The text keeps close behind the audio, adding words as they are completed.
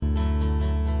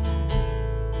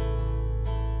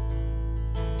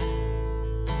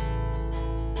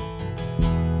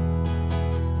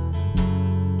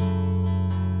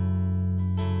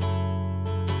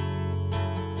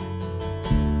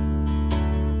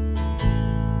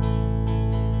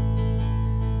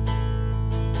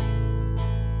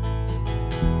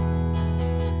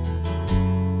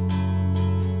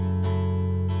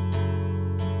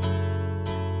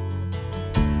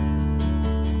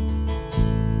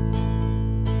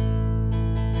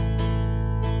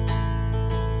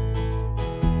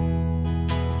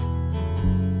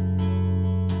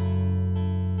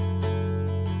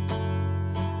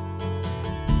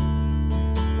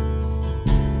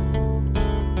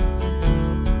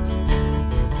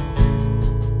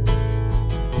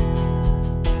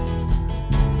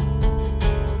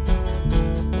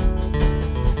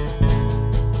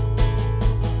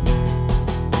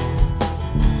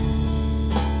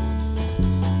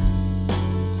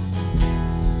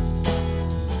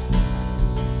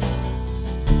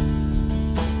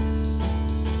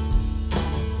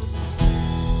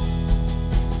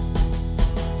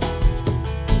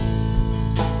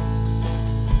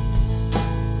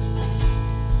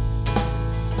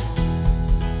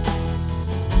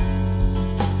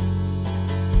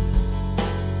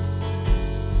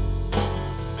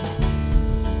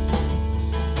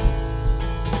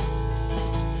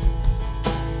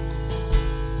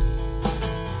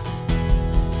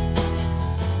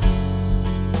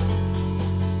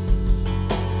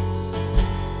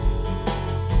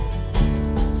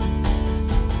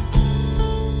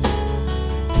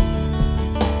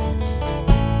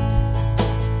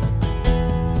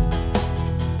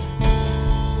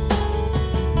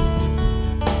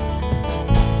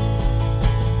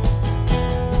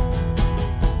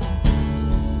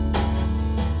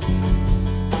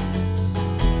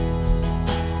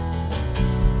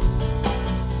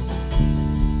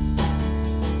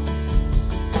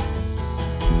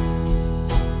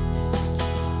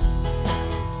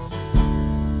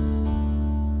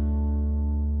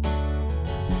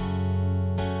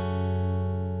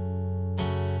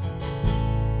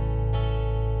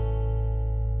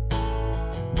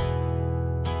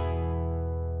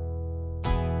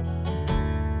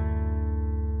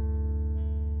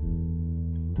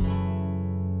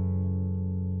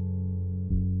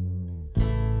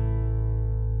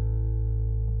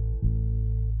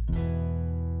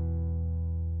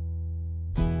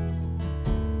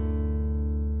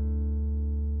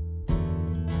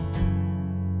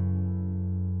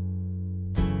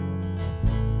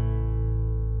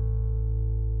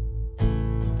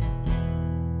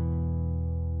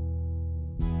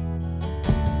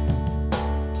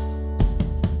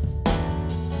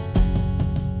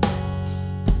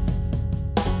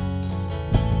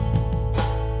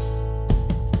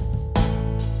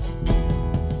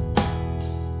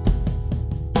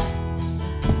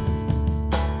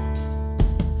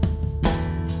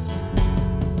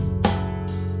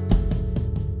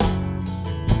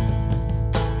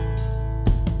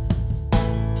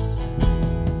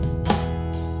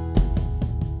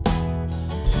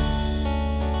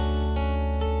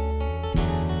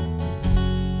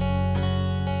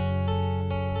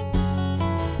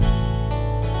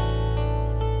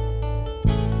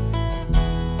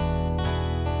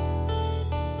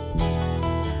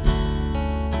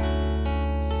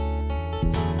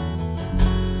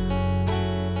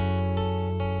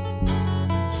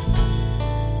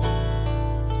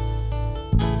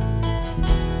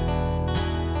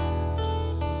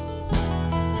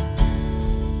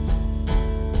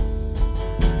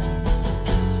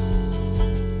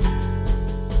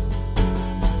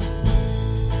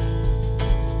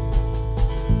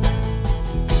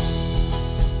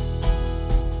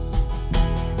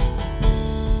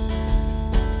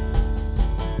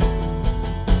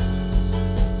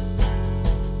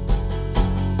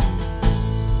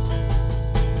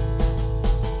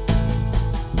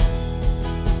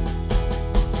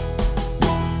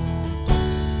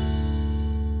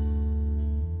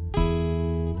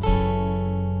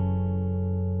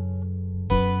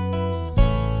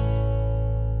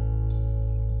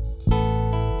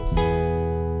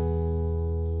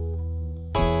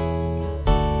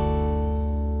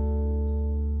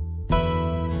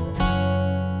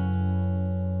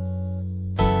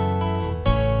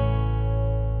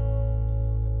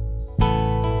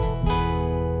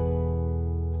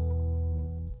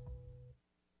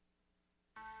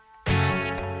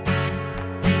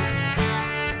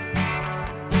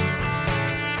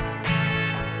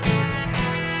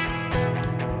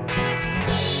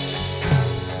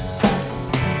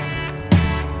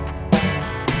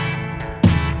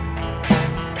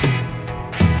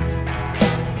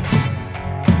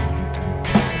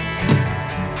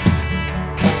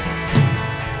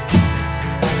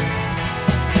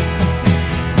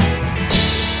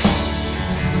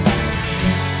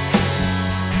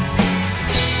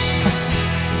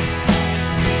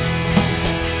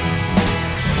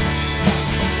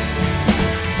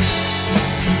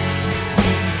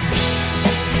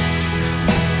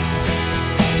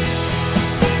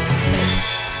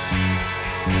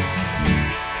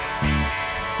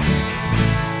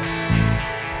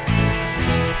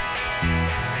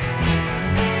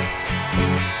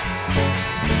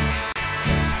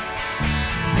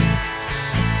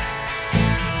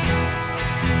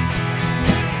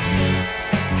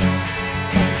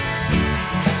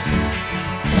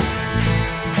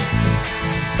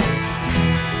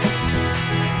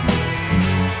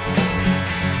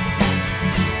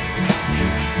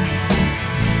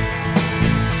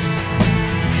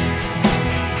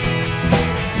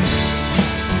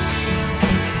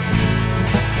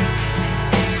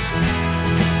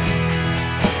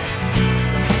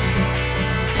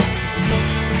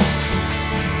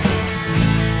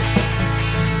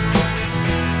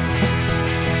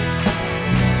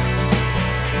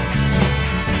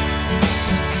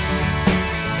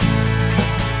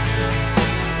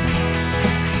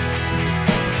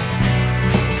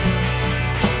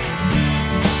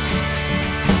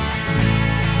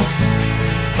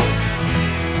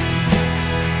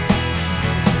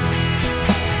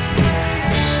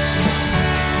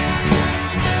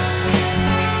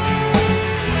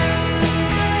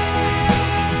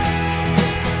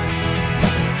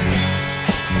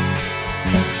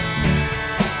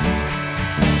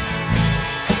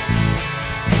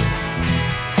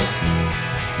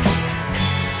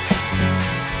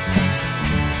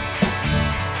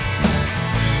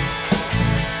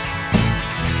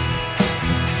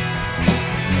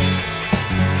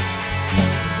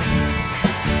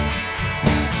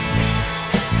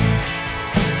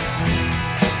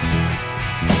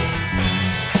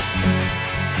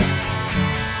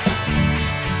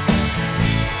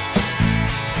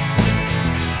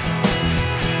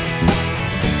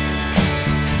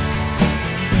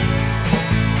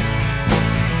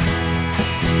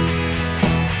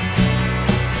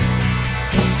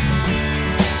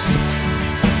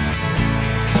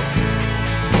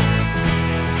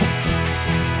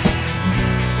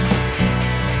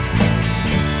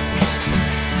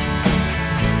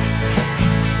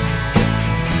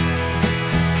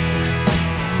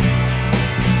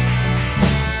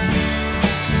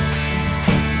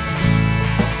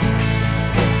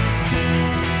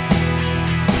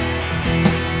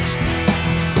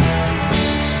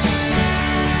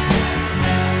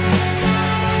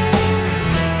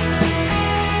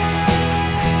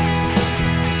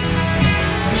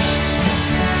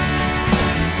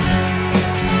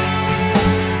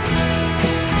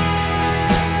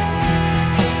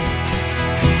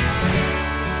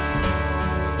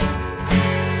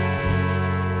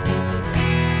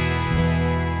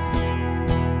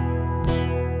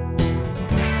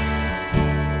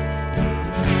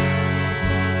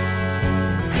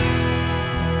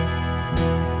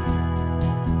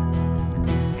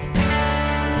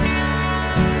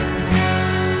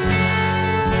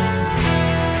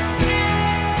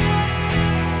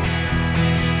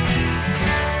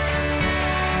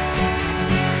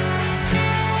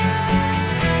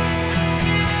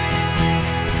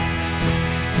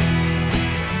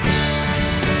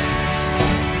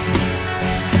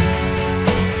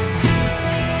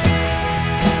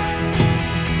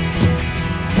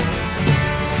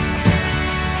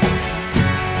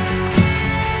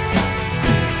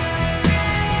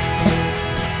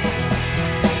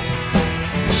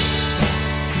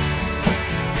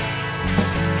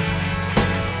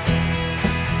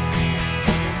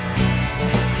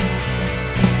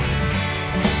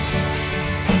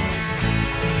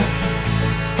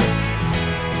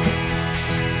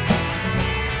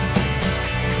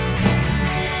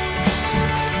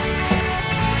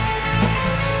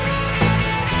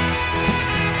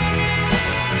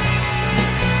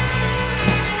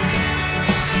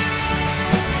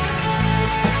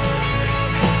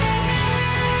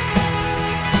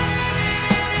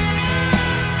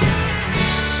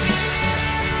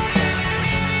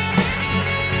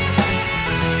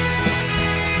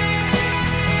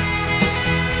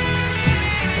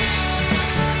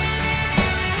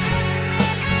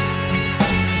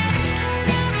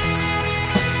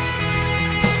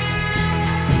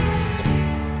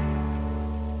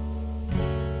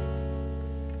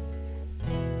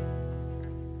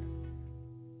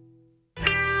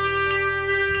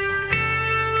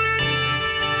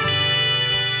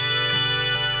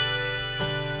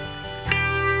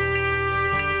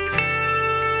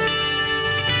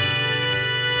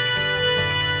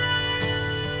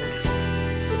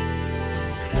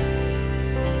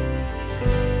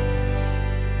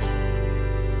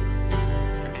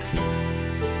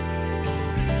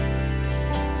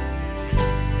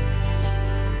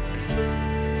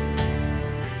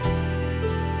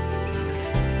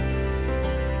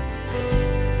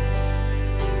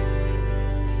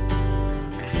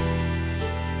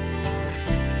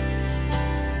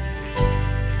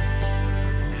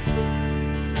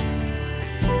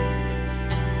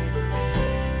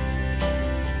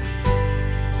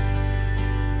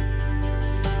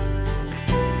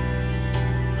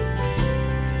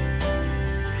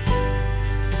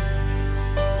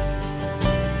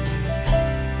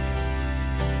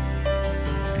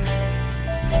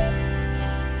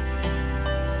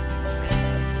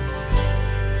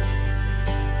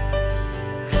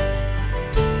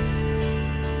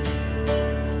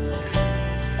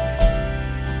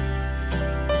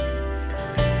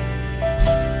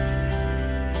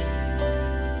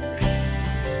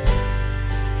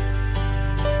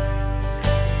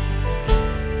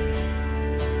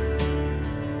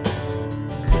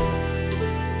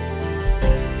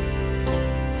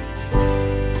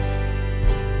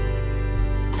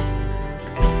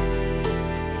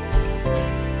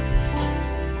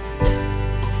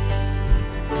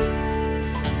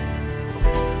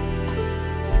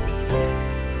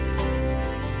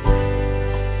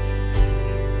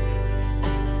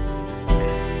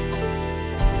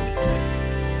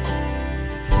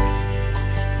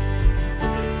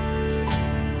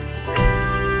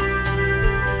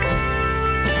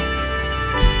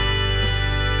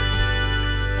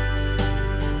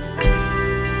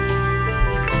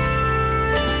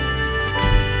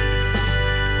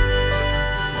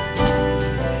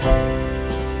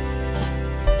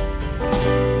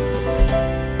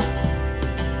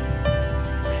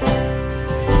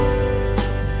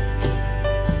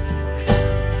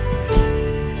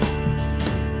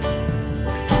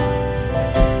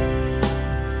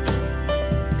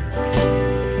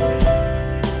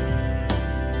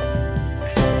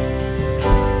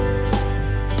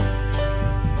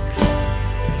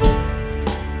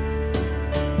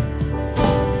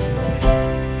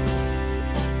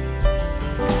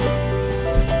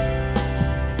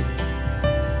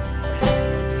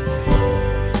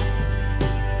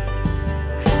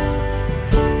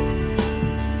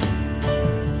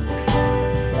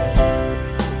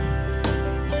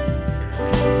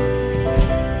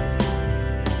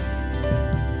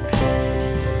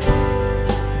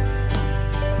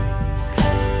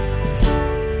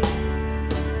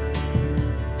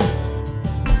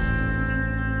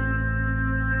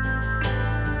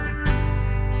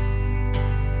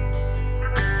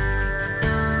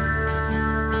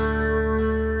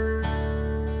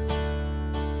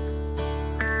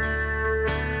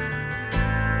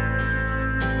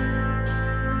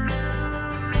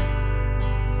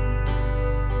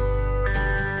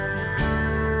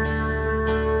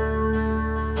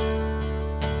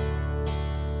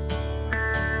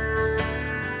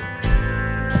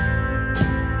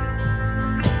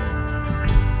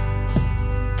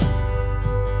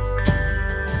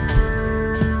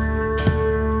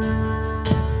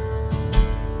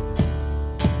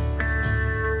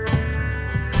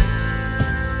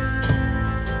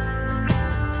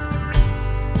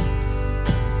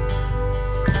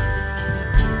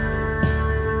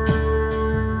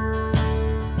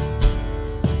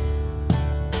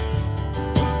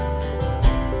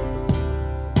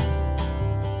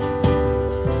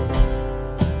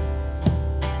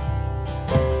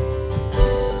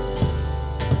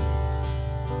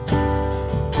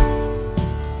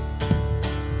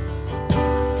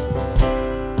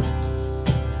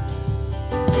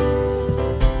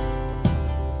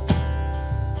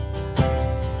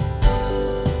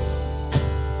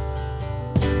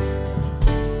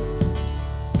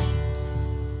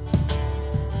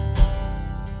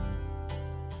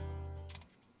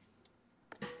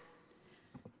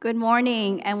Good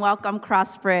morning and welcome,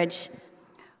 Crossbridge.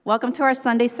 Welcome to our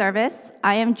Sunday service.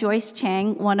 I am Joyce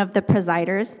Chang, one of the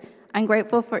presiders. I'm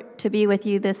grateful to be with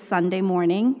you this Sunday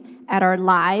morning at our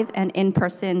live and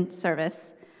in-person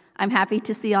service. I'm happy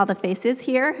to see all the faces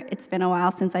here. It's been a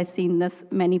while since I've seen this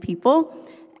many people,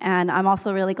 and I'm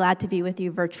also really glad to be with you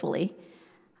virtually.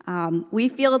 We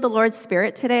feel the Lord's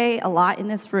Spirit today a lot in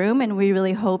this room, and we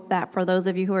really hope that for those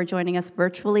of you who are joining us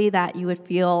virtually, that you would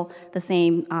feel the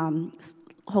same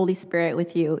Holy Spirit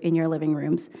with you in your living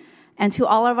rooms. And to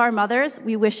all of our mothers,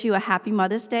 we wish you a happy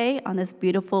Mother's Day on this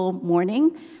beautiful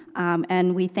morning,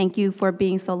 and we thank you for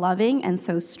being so loving and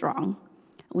so strong.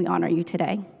 We honor you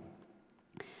today.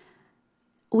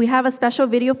 We have a special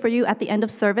video for you at the end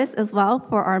of service as well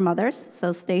for our mothers,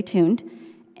 so stay tuned.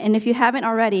 And if you haven't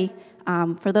already,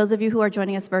 for those of you who are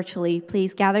joining us virtually,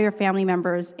 please gather your family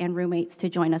members and roommates to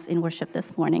join us in worship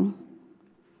this morning.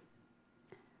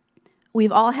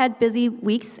 We've all had busy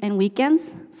weeks and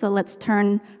weekends, so let's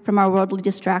turn from our worldly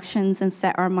distractions and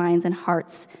set our minds and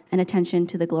hearts and attention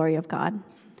to the glory of God.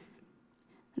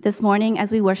 This morning,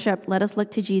 as we worship, let us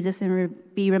look to Jesus and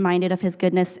be reminded of his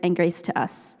goodness and grace to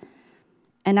us.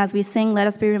 And as we sing, let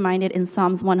us be reminded in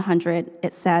Psalms 100,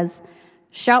 it says,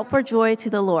 "Shout for joy to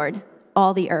the Lord,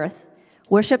 all the earth.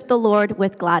 Worship the Lord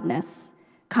with gladness.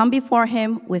 Come before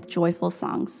him with joyful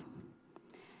songs."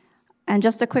 And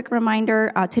just a quick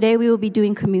reminder, today we will be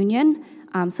doing communion.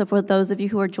 So for those of you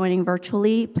who are joining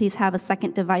virtually, please have a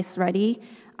second device ready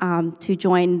to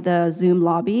join the Zoom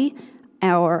lobby,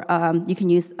 or you can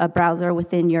use a browser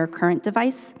within your current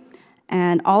device.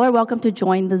 And all are welcome to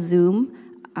join the Zoom,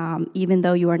 even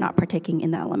though you are not partaking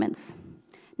in the elements.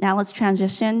 Now let's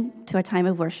transition to a time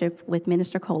of worship with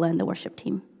Minister Kola and the worship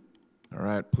team. All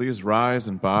right, please rise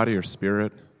in body or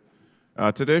spirit.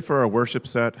 Today for our worship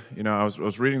set, I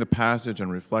was reading the passage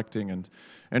and reflecting and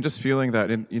just feeling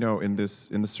that in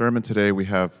the sermon today we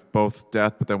have both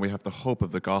death, but then we have the hope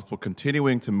of the gospel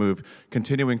continuing to move,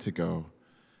 continuing to go.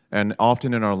 And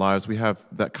often in our lives we have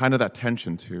that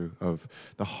tension too of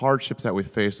the hardships that we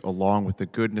face along with the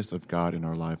goodness of God in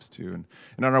our lives too.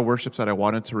 And on our worship set, I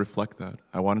wanted to reflect that.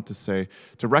 I wanted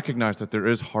to recognize that there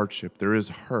is hardship, there is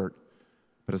hurt,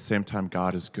 but at the same time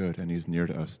God is good and he's near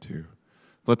to us too.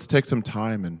 Let's take some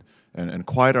time and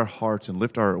quiet our hearts and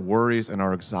lift our worries and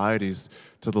our anxieties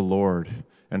to the Lord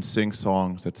and sing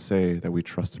songs that say that we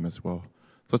trust him as well.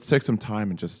 So let's take some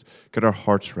time and just get our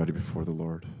hearts ready before the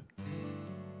Lord.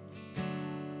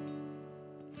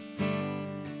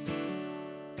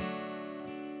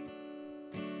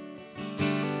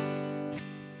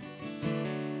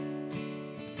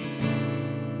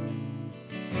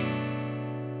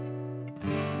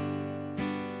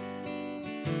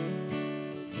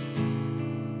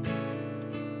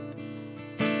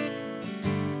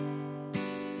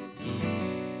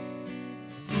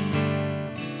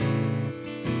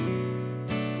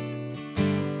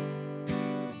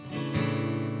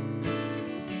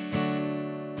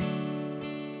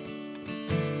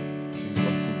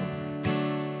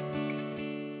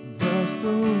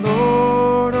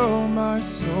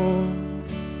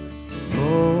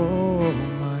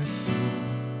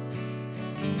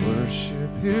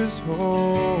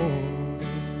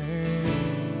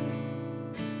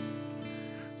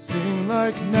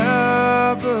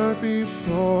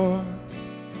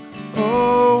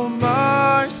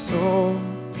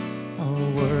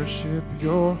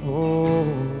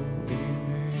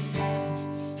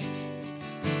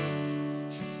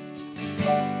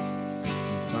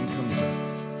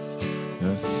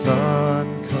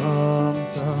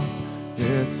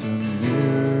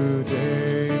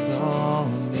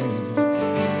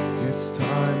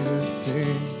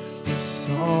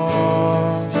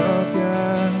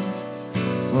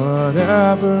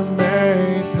 Whatever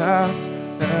may pass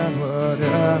and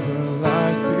whatever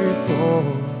lies before,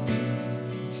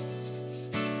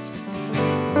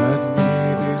 let me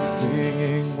be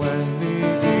singing when the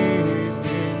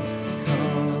evening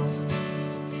comes.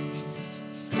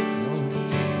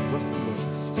 Bless the Lord.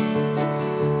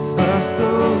 Bless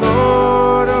the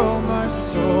Lord, oh my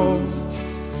soul,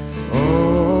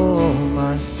 oh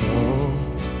my soul.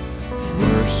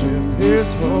 Worship his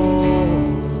holy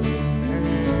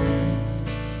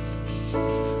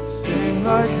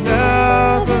like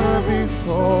never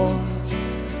before.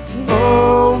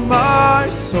 Oh, my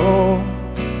soul,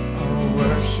 I'll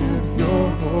worship your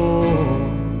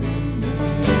holy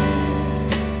name.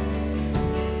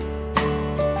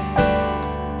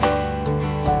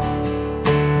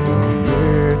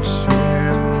 You're rich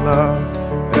in love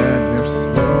and you're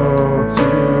slow to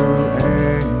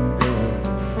anger.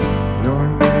 Your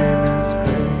name is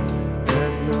great.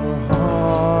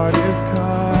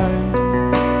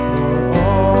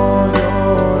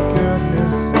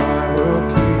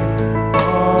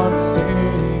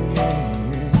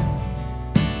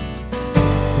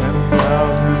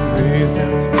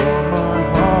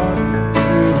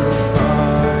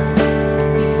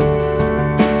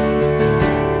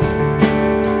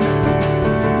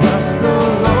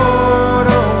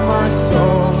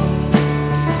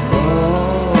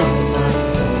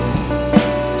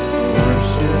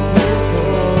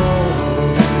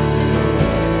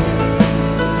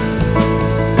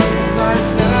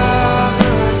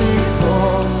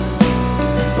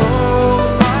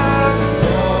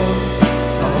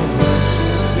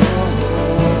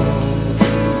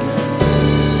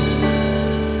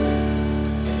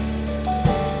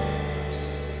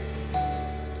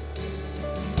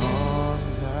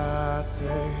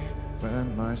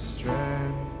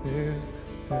 is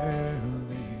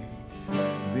failing.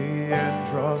 The end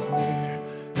draws near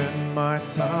and my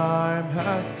time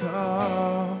has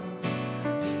come.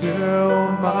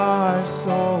 Still my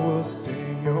soul will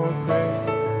sing your praise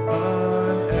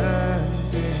unending.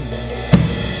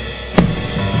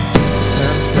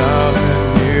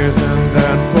 10,000 years and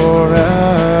then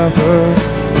forever.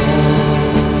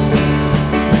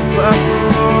 Sing, bless the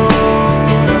Lord.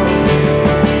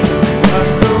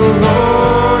 Bless the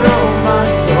Lord, oh my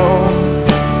soul.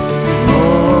 Oh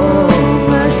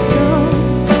my soul.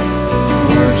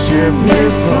 Worship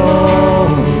His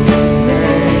holy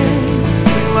name.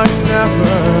 Sing like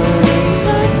never,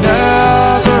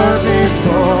 never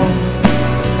before.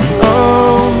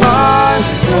 Oh my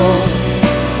soul,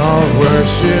 I'll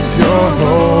worship your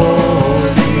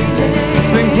holy name.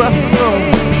 Sing, bless the Lord.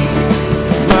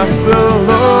 Bless the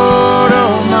Lord,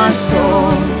 oh my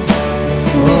soul.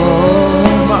 Oh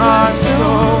my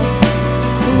soul,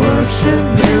 worship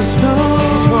His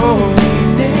holy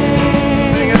name.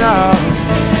 Sing it out.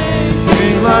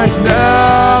 Sing like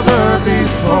never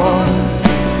before.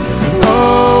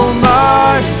 Oh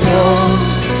my soul,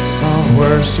 I'll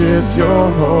worship your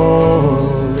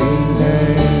holy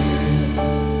name.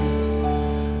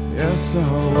 Yes,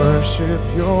 I'll worship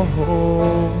your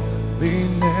holy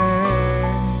name.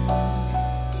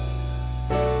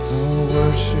 I'll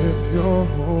worship your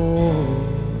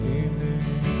holy name.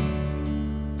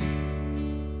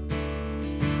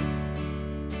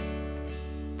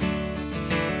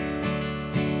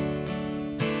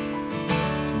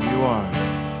 So you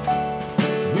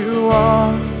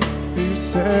are who you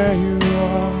say you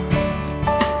are.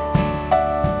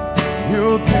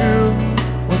 You'll do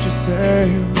what you say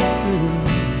you'll do.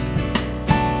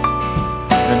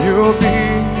 And you'll be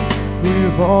who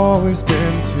you've always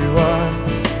been to us,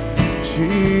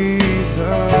 Jesus.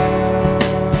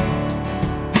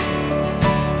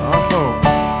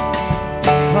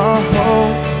 Our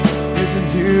hope is in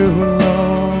you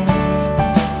alone.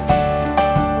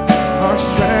 Our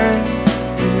strength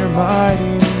in your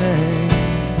mighty name.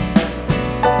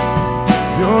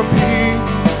 Your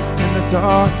peace in the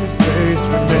darkest days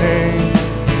remain,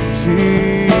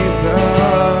 Jesus.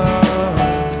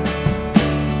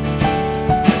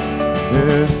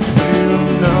 This we'll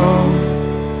know,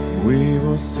 we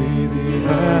will see the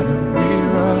enemy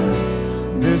run.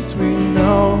 This we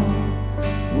know,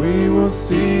 we will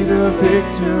see the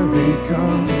victory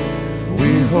come.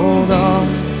 We hold on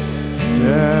to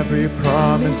every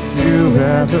promise you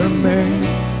ever made.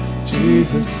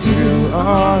 Jesus, you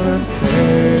are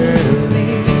unfailing.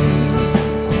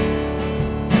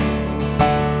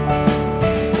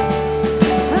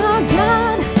 Our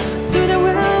God, through the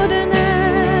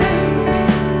wilderness,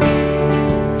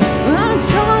 our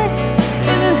joy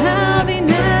in the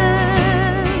heaviness,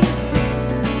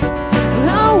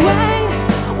 our way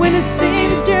when it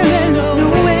seems there's no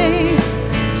way.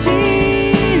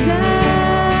 Jesus,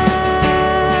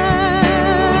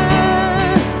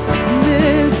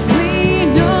 this we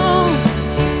know,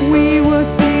 we will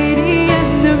see the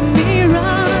enemy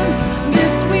run.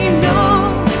 This we know,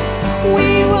 we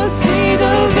will see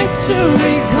the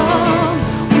victory come.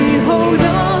 We hold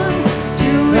on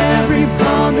to every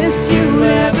promise you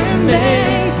ever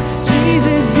made.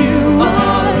 Jesus, you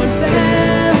are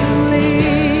family.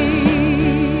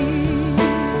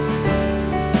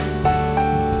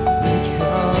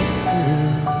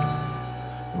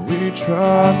 We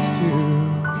trust you.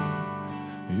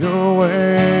 Your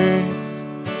ways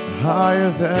are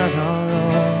higher than our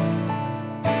own.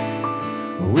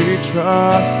 We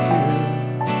trust you.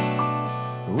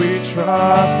 We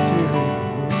trust you.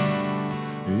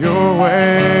 Your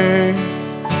ways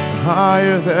are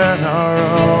higher than our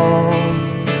own.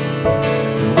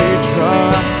 We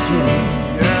trust you.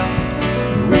 Yeah.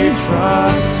 We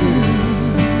trust you.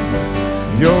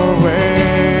 Your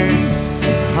ways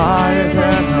are higher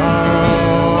than our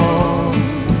own.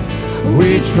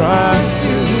 We trust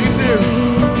you. We do.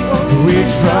 We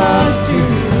trust you.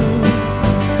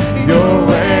 Your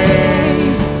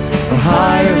ways are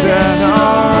higher than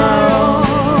our own.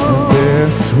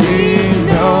 This we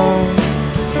know,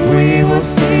 we will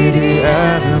see the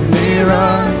enemy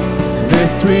run.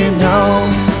 This we know,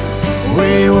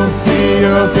 we will see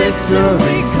your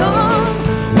victory come.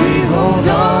 We hold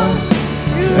on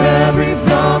to every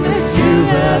promise you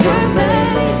ever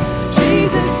made.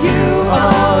 Jesus, you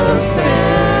are a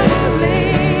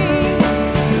family.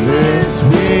 This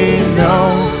we know,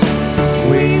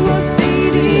 we will see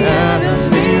the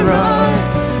enemy run.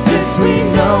 This we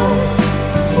know,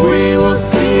 we will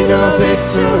see the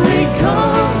victory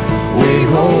come. We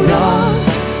hold on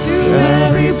to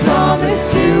every promise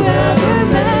you ever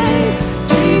made.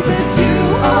 Jesus, you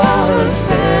are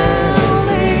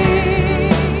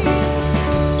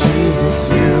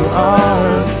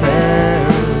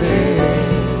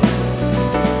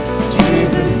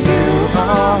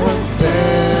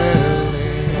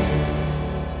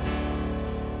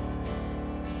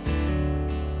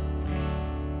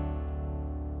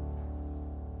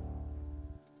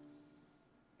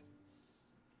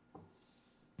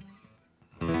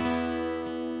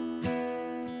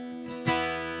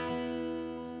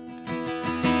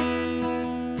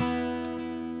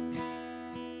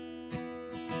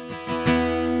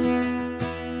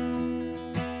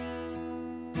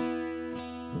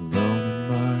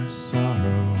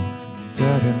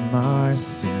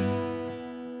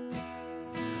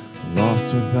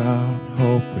lost without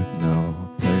hope, with no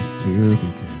place to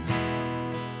begin.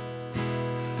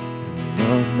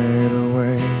 Love made a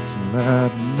way to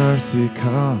let mercy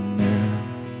come in.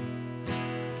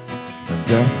 When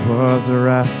death was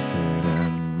arrested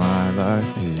and my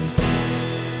life began.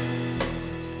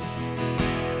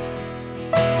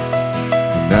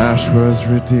 When ash was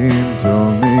redeemed,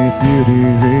 only beauty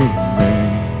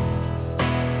remained.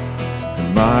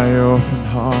 And my open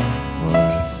heart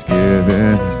was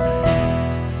given.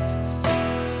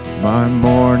 My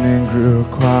mourning grew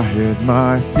quiet,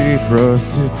 my feet rose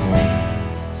to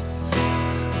dance.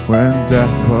 When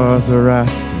death was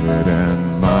arrested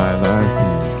and my life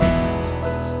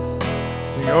began.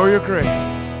 Sing, oh, your grace,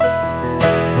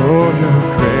 oh, your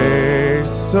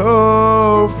grace,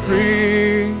 so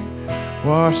free,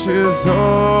 washes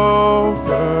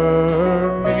over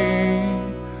me.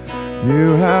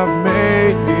 You have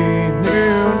made me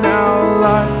new, now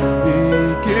life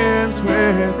begins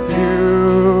with you.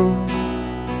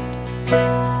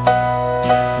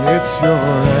 It's your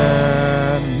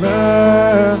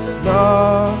endless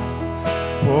love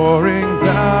pouring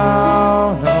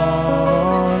down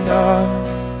on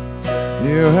us.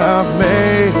 You have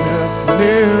made us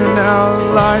new, now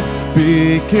life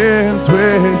begins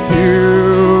with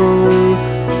you.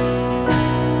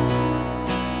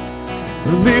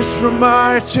 Released from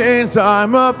my chains,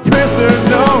 I'm a prisoner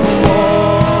no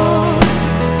more.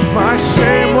 My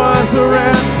shame was the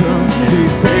ransom He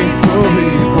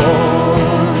faithfully bore.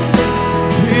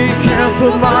 He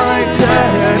canceled my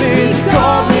debt and He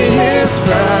called me His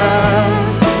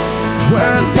friend.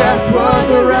 When death was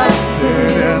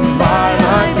arrested and my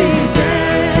life began.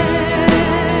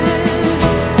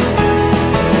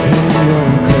 Your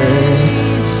grace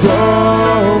so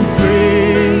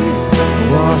free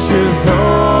washes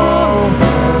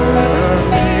over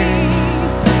me.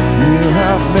 You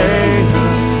have made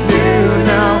us new,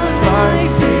 now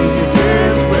life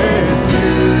begins with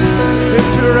you.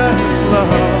 It's your endless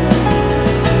love.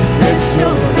 It's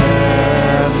your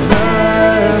endless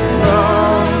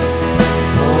love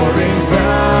pouring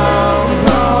down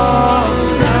on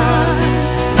us.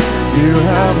 You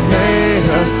have made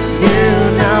us new,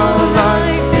 now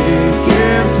life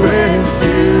begins with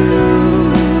you.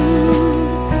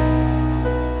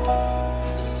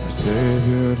 Our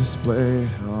Savior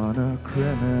displayed on a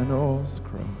criminal's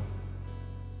cross,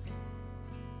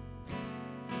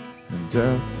 and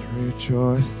death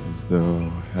rejoiced as though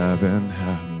heaven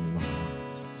had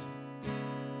lost.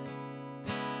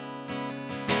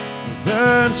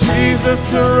 Then Jesus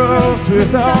arose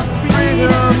without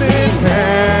freedom in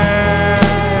hand.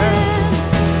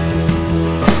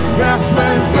 That's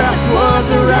when death was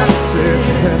arrested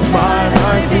and my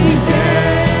life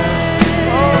began.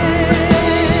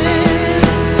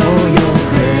 Oh, your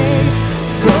grace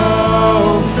so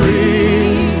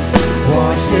free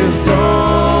washes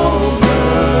over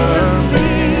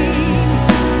me.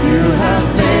 You have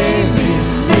made me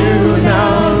new,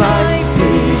 now life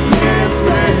begins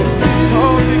with you.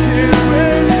 Oh, begins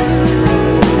with you.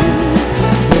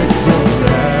 It's your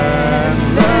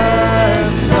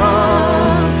endless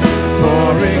love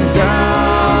pouring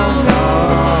down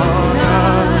on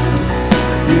us.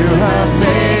 You have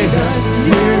made us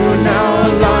new, now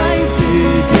life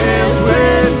begins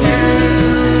with you.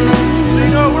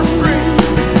 Sing, oh, we're free.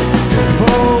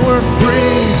 Oh, we're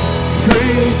free,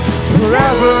 free,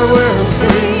 forever we're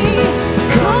free.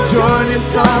 Come join your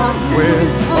song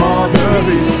with all the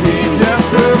redeemed. Yes,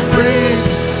 we're free,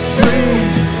 free,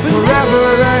 forever,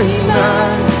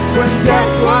 amen. When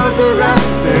death was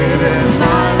arrested and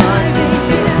my life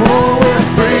began. Oh, we're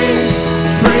free,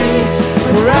 free,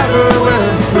 forever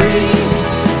we're free.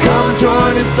 Come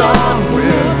join your song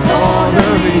with all the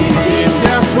redeemed.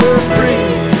 Yes, we're free,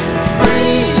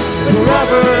 free,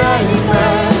 forever,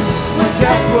 amen. When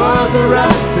death was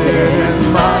arrested and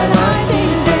my life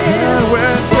began.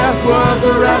 When death was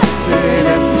arrested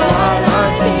and my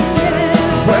life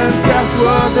began. When death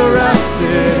was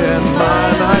arrested and my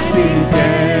life began.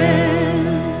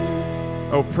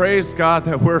 Oh, praise God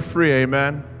that we're free,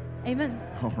 amen. Amen.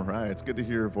 All right, it's good to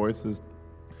hear your voices.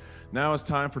 Now it's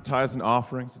time for tithes and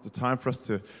offerings. It's a time for us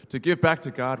to give back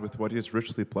to God with what He has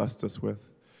richly blessed us with.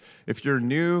 If you're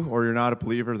new or you're not a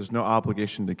believer, there's no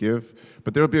obligation to give,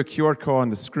 but there will be a QR code on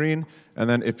the screen, and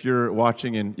then if you're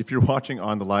watching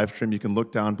on the live stream, you can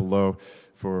look down below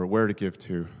for where to give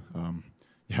to.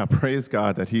 Praise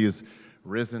God that He is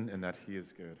risen and that He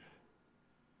is good.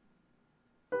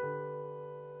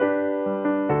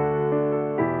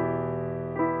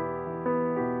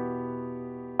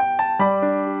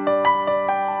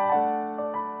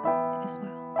 It is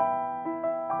well.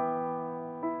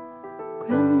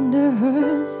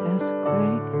 Grandeur as great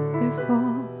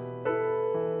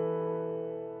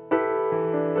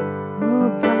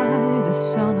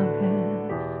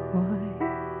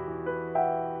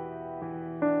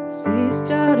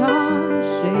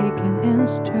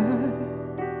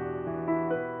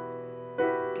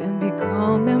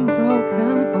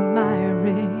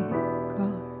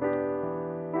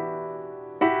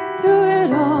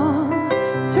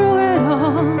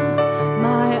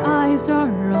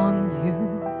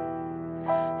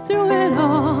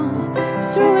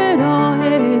Through it all,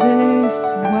 it is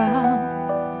well.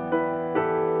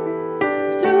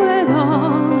 Through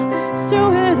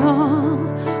it all,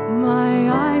 my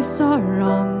eyes are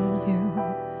on you.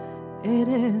 It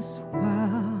is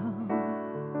well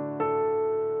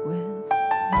with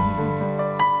me.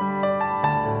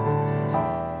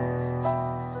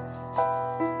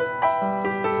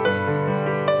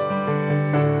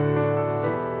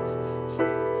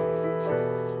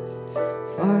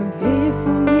 Far be it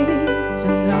from me to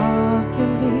not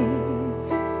believe,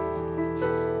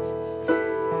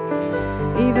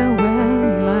 even when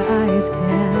my eyes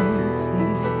can't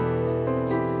see.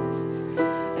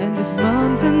 And this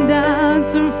mountain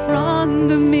that's in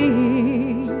front of me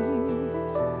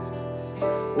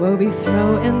will be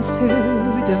thrown into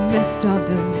the midst of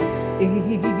the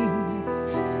sea.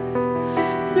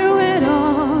 Through it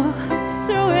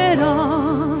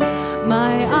all,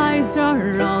 my eyes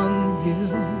are on you.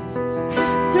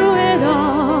 Through it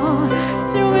all,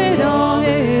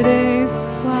 it is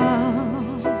well.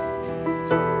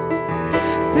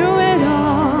 Through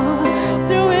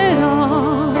it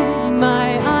all,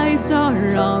 my eyes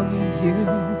are on you.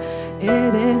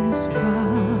 It is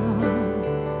well.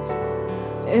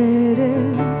 It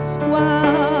is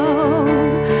well.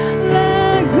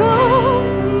 Let go,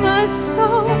 my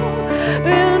soul,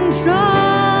 and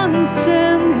trust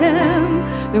in Him.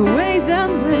 The ways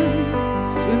and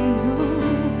winds to know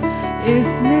His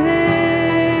name.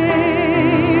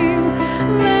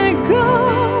 Let go,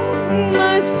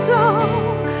 my soul,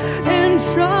 and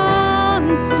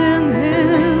trust in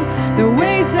Him. The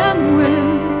ways and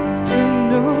winds to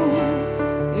know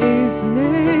His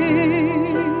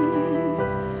name.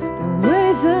 The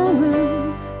ways and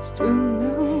winds to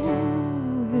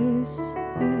know His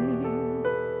name.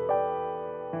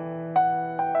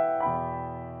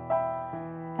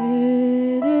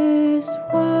 It is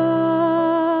well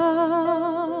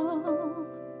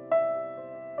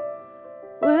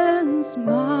with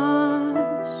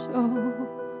my soul.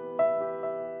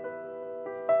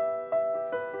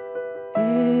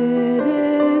 It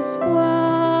is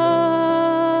well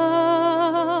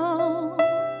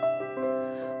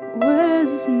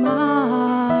with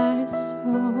my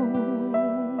soul.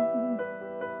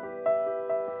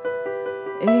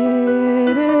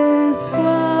 It is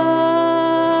well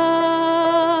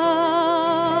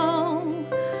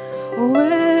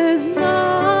with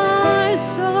my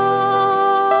soul.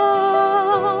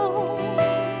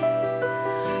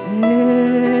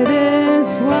 It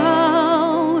is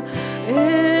well.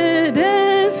 It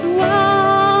is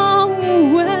well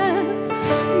with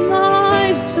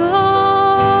my soul.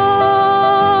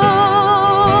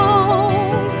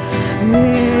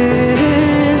 It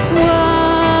is well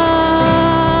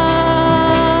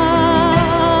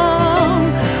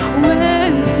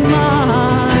with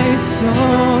my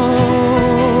soul.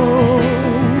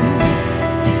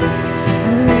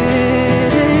 It is well with my soul. It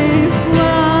is well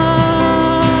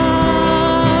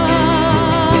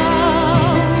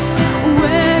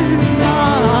with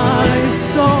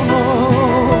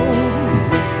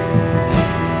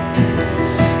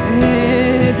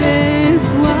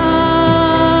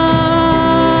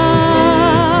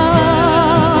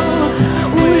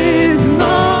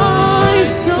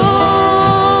my soul. It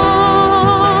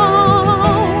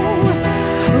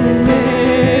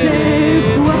is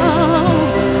well.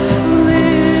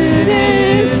 It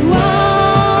is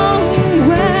well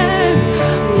with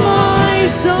my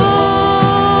soul.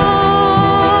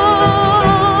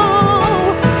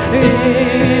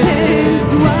 It is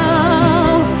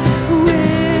well.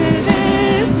 It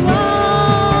is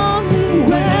well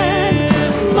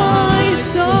with my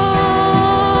soul.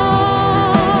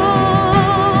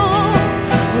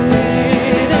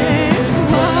 It is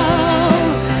well.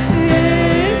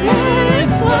 It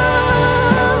is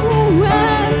well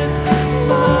with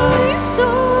my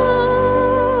soul.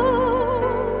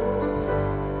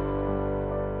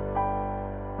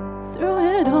 Through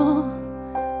it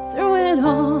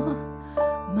all,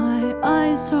 my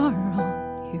eyes are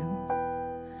on you.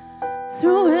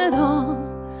 Through it all,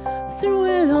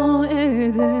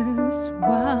 it is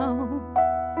well.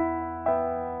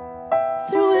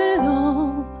 Through it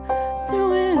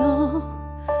all,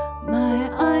 my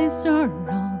eyes are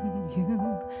on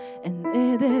you, and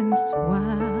it is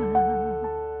well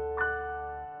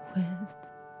with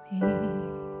me.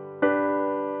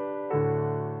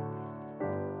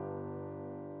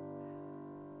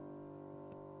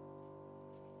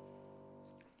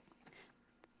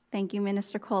 Thank you,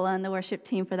 Minister Kola and the worship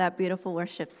team, for that beautiful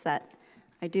worship set.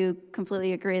 I do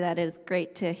completely agree that it is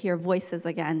great to hear voices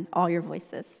again, all your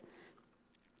voices.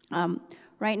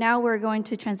 Right now, we're going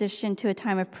to transition to a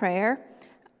time of prayer.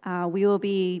 We will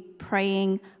be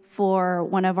praying for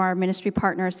one of our ministry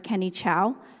partners, Kenny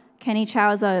Chow. Kenny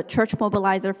Chow is a church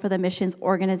mobilizer for the missions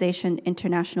organization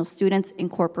International Students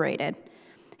Incorporated.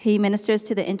 He ministers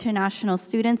to the international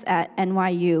students at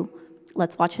NYU.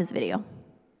 Let's watch his video.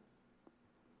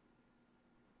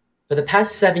 For the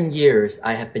past 7 years,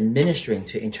 I have been ministering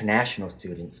to international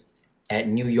students at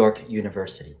New York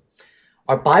University.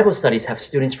 Our Bible studies have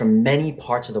students from many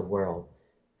parts of the world,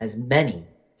 as many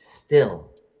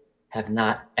still have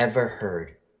not ever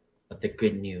heard of the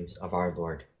good news of our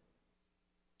Lord.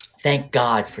 Thank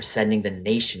God for sending the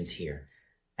nations here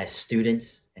as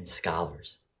students and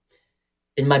scholars.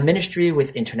 In my ministry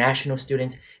with international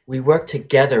students, we work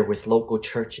together with local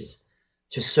churches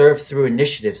to serve through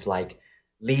initiatives like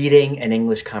leading an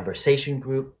English conversation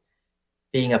group,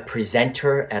 being a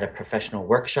presenter at a professional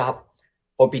workshop,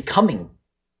 or becoming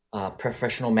a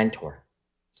professional mentor.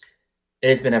 It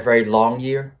has been a very long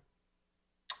year,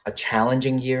 a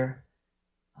challenging year,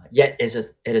 yet it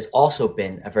has also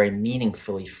been a very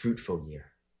meaningfully fruitful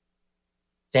year.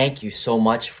 Thank you so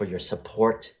much for your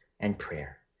support and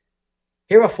prayer.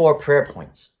 Here are 4 prayer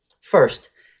points. First,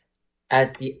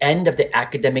 as the end of the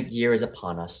academic year is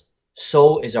upon us,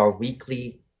 so is our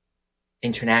weekly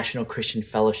International Christian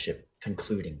Fellowship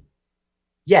concluding.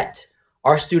 Yet,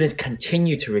 our students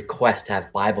continue to request to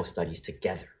have Bible studies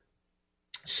together.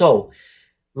 So,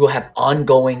 we will have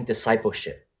ongoing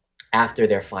discipleship after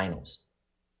their finals.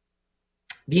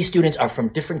 These students are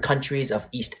from different countries of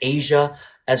East Asia,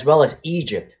 as well as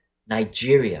Egypt,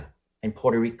 Nigeria, and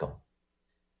Puerto Rico.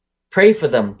 Pray for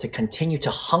them to continue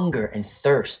to hunger and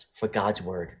thirst for God's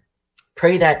word.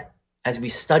 Pray that as we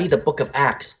study the book of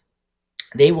Acts,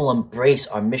 they will embrace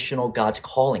our missional God's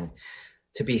calling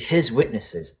to be his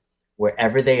witnesses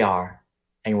wherever they are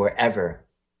and wherever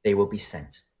they will be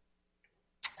sent.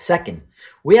 Second,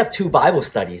 we have 2 Bible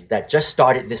studies that just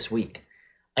started this week.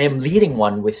 I am leading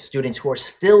one with students who are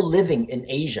still living in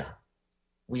Asia.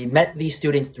 We met these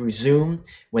students through Zoom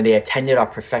when they attended our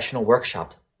professional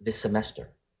workshops this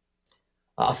semester.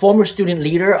 A former student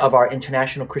leader of our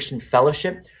International Christian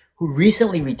Fellowship who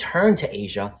recently returned to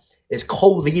Asia is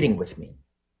co-leading with me.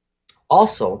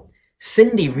 Also,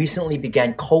 Cindy recently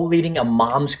began co-leading a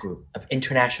moms group of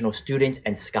international students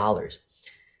and scholars.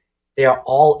 They are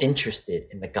all interested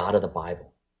in the God of the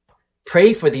Bible.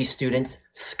 Pray for these students,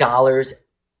 scholars,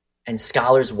 and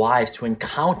scholars' wives to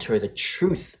encounter the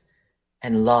truth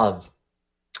and love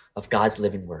of God's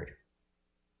living word.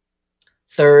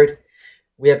 Third,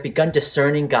 we have begun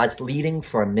discerning God's leading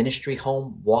for a ministry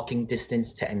home walking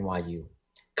distance to NYU.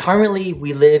 Currently,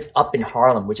 we live up in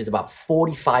Harlem, which is about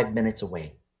 45 minutes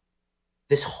away.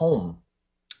 This home,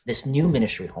 this new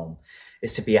ministry home,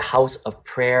 is to be a house of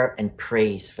prayer and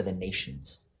praise for the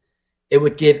nations. It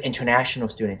would give international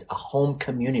students a home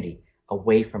community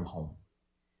away from home.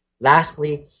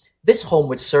 Lastly, this home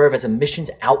would serve as a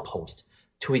missions outpost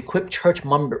to equip church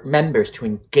members to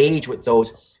engage with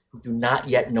those who do not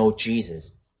yet know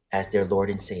Jesus as their Lord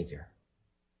and Savior.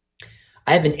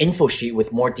 I have an info sheet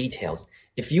with more details.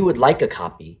 If you would like a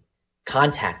copy,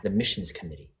 contact the missions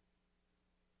committee.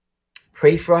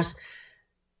 Pray for us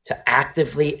to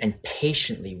actively and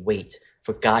patiently wait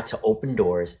for God to open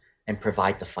doors and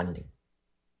provide the funding.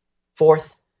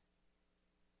 Fourth,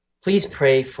 please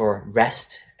pray for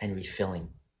rest and refilling.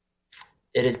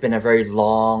 It has been a very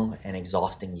long and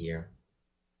exhausting year.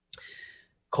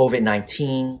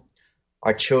 COVID-19,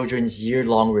 our children's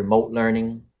year-long remote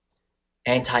learning,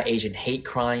 anti-Asian hate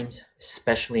crimes,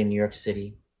 especially in New York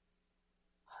City.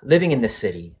 Living in the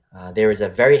city, there is a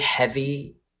very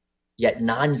heavy yet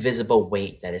non-visible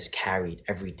weight that is carried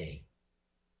every day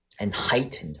and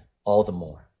heightened all the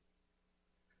more.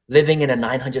 Living in a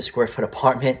 900 square foot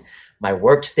apartment, my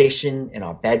workstation, and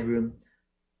our bedroom.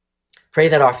 Pray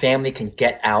that our family can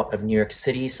get out of New York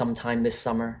City sometime this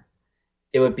summer.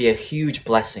 It would be a huge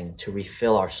blessing to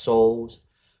refill our souls,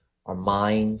 our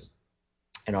minds,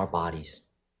 and our bodies.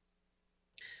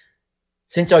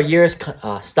 Since our years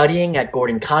studying at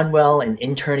Gordon Conwell and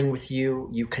interning with you,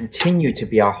 you continue to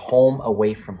be our home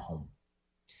away from home.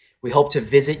 We hope to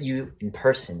visit you in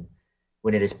person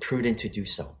when it is prudent to do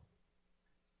so.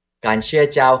 感谢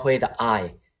教会的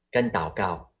爱跟祷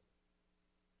告.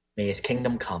 May his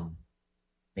kingdom come.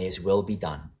 May his will be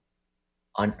done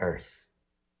on earth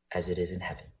as it is in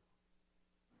heaven.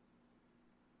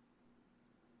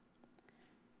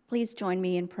 Please join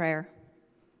me in prayer.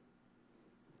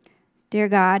 Dear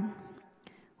God,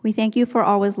 we thank you for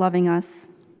always loving us.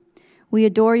 We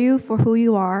adore you for who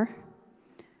you are.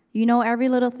 You know every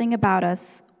little thing about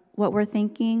us, what we're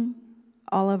thinking,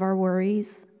 all of our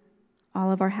worries, all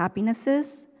of our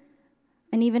happinesses,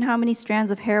 and even how many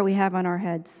strands of hair we have on our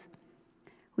heads.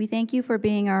 We thank you for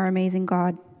being our amazing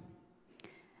God.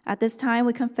 At this time,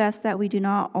 we confess that we do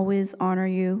not always honor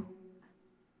you.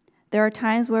 There are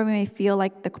times where we may feel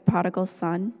like the prodigal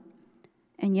son,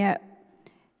 and yet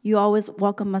you always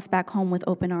welcome us back home with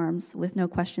open arms, with no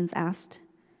questions asked.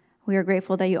 We are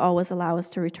grateful that you always allow us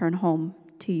to return home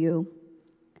to you.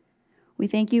 We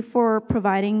thank you for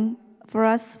providing for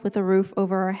us with a roof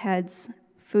over our heads,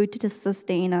 food to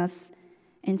sustain us,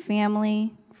 and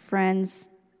family, friends,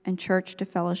 and church to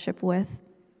fellowship with.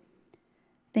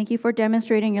 Thank you for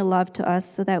demonstrating your love to us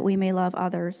so that we may love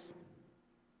others.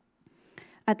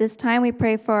 At this time, we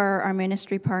pray for our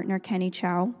ministry partner, Kenny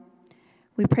Chow.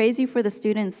 We praise you for the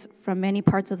students from many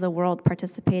parts of the world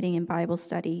participating in Bible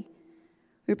study.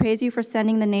 We praise you for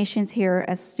sending the nations here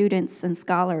as students and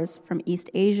scholars from East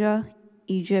Asia,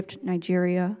 Egypt,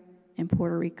 Nigeria, and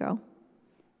Puerto Rico.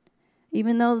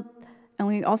 And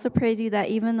we also praise you that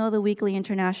even though the weekly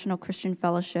International Christian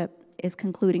Fellowship is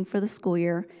concluding for the school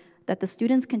year, that the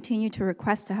students continue to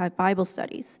request to have Bible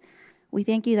studies. We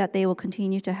thank you that they will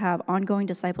continue to have ongoing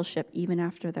discipleship even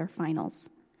after their finals.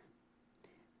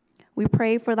 We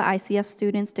pray for the ICF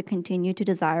students to continue to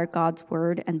desire God's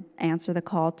word and answer the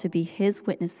call to be his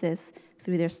witnesses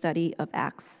through their study of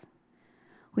Acts.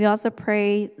 We also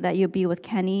pray that you'll be with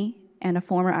Kenny and a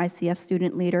former ICF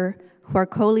student leader who are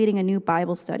co-leading a new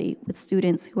Bible study with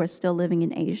students who are still living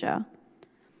in Asia.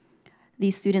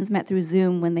 These students met through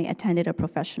Zoom when they attended a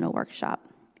professional workshop.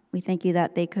 We thank you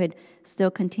that they could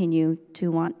still continue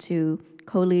to want to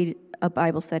co-lead a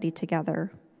Bible study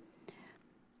together.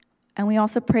 And we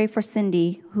also pray for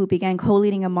Cindy, who began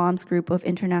co-leading a mom's group of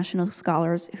international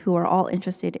scholars who are all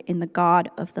interested in the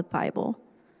God of the Bible.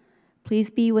 Please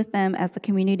be with them as the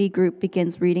community group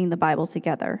begins reading the Bible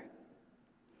together.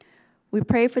 We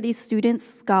pray for these students,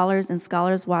 scholars, and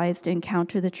scholars' wives to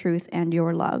encounter the truth and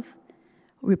your love.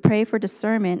 We pray for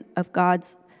discernment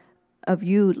of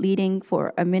you leading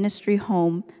for a ministry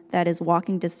home that is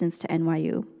walking distance to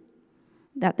NYU,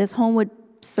 that this home would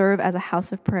serve as a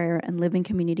house of prayer and living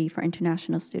community for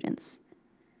international students.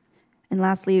 And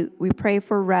lastly, we pray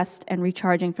for rest and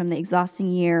recharging from the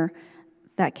exhausting year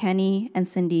that Kenny and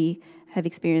Cindy have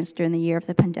experienced during the year of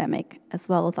the pandemic, as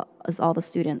well as all the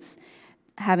students,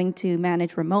 having to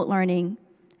manage remote learning,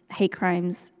 hate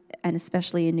crimes, and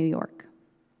especially in New York.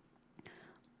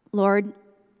 Lord,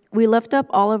 we lift up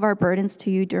all of our burdens to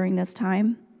you during this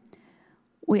time.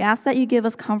 We ask that you give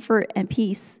us comfort and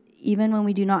peace even when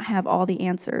we do not have all the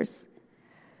answers.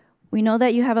 We know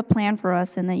that you have a plan for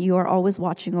us and that you are always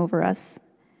watching over us.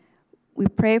 We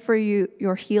pray for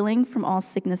your healing from all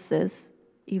sicknesses,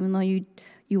 even though you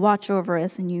watch over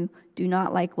us and you do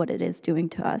not like what it is doing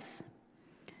to us.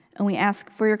 And we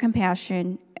ask for your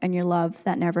compassion and your love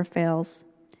that never fails.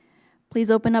 Please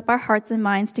open up our hearts and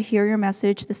minds to hear your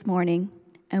message this morning,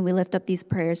 and we lift up these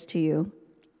prayers to you.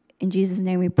 In Jesus'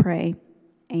 name we pray,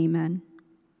 amen.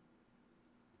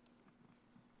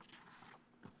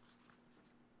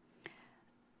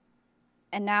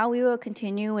 And now we will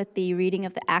continue with the reading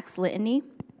of the Acts Litany.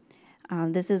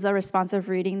 This is a responsive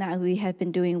reading that we have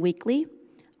been doing weekly.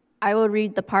 I will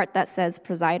read the part that says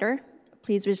presider.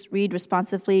 Please read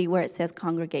responsively where it says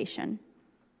congregation.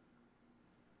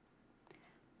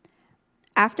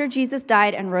 After Jesus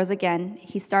died and rose again,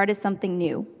 he started something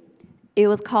new. It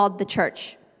was called the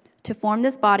church. To form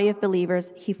this body of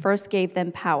believers, he first gave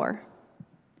them power.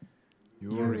 You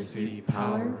will receive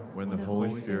power when the Holy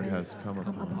Spirit has come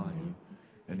upon you,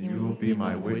 and you will be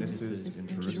my witnesses in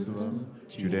Jerusalem,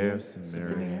 Judea,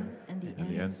 Samaria, and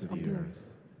the ends of the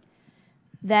earth.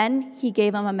 Then he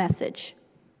gave them a message.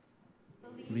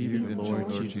 Believe in the Lord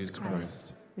Jesus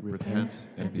Christ, repent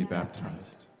and be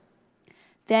baptized.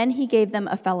 Then he gave them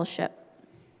a fellowship.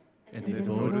 And they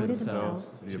devoted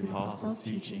themselves to the apostles'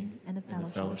 teaching and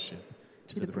the fellowship,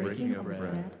 to the breaking of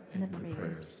bread and the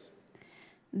prayers.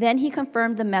 Then he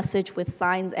confirmed the message with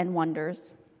signs and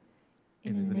wonders.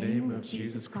 In the name of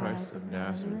Jesus Christ of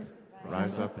Nazareth,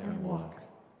 rise up and walk.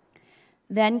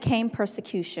 Then came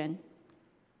persecution.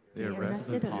 They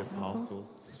arrested the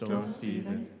apostles, stoned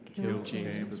Stephen, killed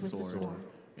James with the sword,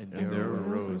 and there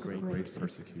arose a great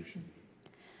persecution.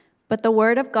 But the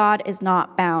word of God is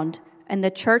not bound, and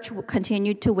the church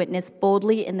continued to witness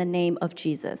boldly in the name of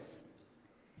Jesus.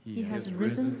 He has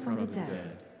risen from the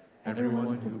dead.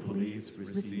 Everyone who believes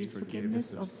receives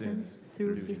forgiveness of sins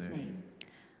through his name.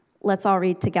 Let's all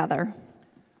read together.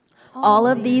 All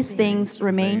of these things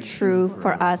remain true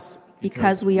for us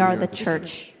because we are the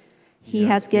church. He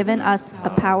has given us a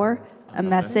power, a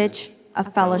message, a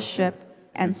fellowship,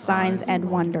 and signs and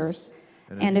wonders.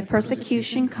 And if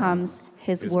persecution comes,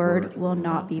 his word will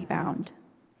not be bound.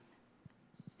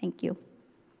 Thank you.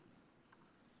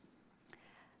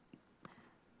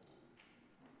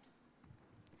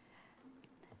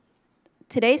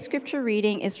 Today's scripture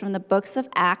reading is from the books of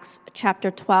Acts,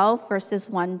 chapter 12, verses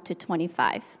 1 to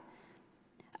 25.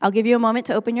 I'll give you a moment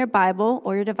to open your Bible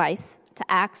or your device to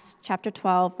Acts, chapter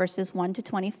 12, verses 1 to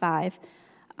 25.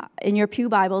 In your Pew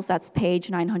Bibles, that's page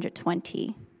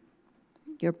 920,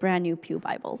 your brand new Pew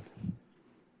Bibles.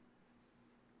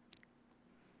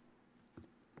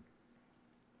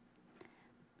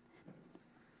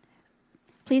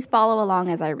 Please follow along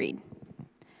as I read.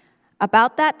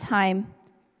 About that time,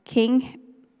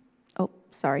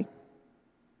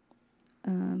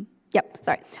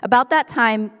 About that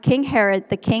time, King Herod,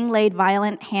 the king, laid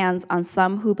violent hands on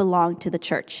some who belonged to the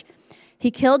church.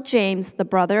 He killed James, the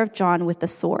brother of John, with the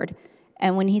sword.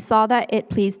 And when he saw that it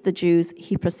pleased the Jews,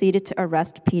 he proceeded to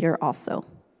arrest Peter also.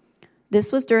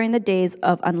 This was during the days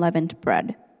of unleavened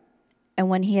bread. And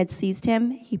when he had seized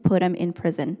him, he put him in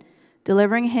prison,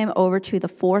 delivering him over to the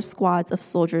 4 squads of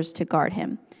soldiers to guard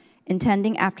him,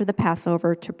 intending after the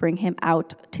Passover to bring him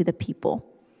out to the people.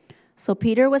 So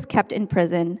Peter was kept in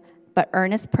prison, but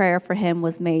earnest prayer for him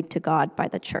was made to God by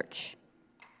the church.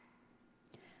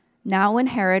 Now when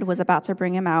Herod was about to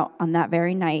bring him out on that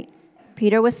very night,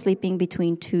 Peter was sleeping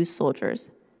between 2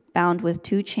 soldiers, bound with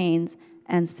 2 chains,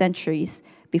 and sentries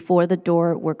before the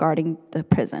door were guarding the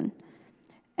prison.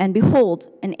 And behold,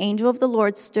 an angel of the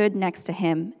Lord stood next to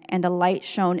him, and a light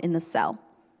shone in the cell.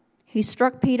 He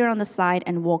struck Peter on the side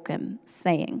and woke him,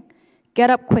 saying, "Get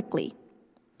up quickly."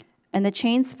 And the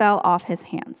chains fell off his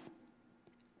hands.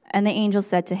 And the angel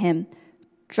said to him,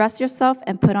 "Dress yourself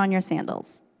and put on your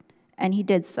sandals." And he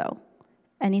did so.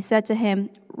 And he said to him,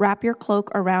 "Wrap your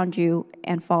cloak around you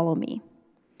and follow me."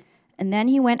 And then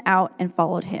he went out and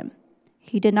followed him.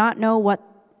 He did not know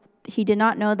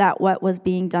that what was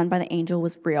being done by the angel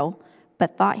was real,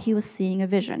 but thought he was seeing a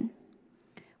vision.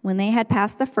 When they had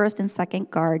passed the first and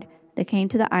second guard, they came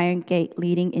to the iron gate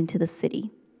leading into the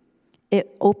city.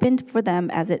 It opened for them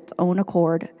as its own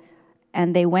accord,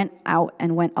 and they went out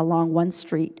and went along one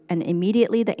street, and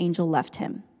immediately the angel left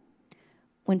him.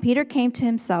 When Peter came to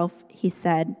himself, he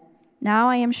said, "Now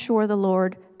I am sure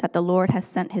that the Lord has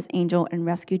sent his angel and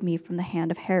rescued me from the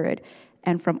hand of Herod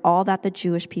and from all that the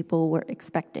Jewish people were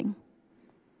expecting."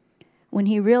 When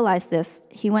he realized this,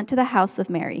 he went to the house of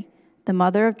Mary, the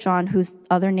mother of John, whose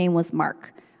other name was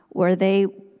Mark, where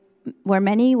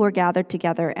many were gathered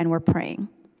together and were praying.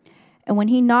 And when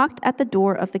he knocked at the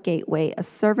door of the gateway, a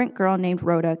servant girl named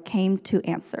Rhoda came to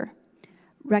answer.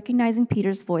 Recognizing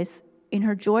Peter's voice, in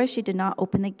her joy she did not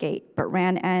open the gate, but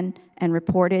ran in and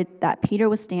reported that Peter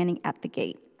was standing at the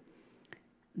gate.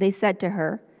 They said to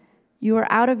her, "You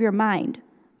are out of your mind."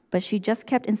 But she just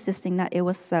kept insisting that it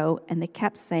was so, and they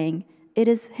kept saying, "It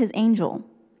is his angel."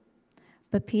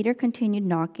 But Peter continued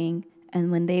knocking,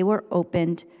 and when they were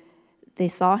opened, they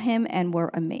saw him and were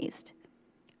amazed.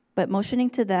 But motioning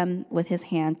to them with his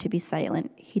hand to be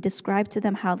silent, he described to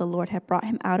them how the Lord had brought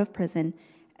him out of prison,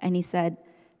 and he said,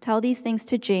 "Tell these things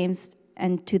to James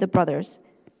and to the brothers."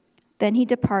 Then he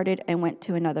departed and went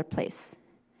to another place.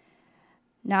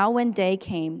 Now when day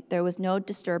came, there was no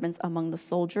disturbance among the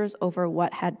soldiers over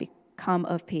what had become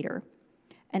of Peter.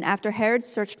 And after Herod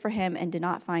searched for him and did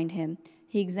not find him,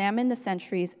 he examined the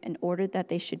sentries and ordered that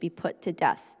they should be put to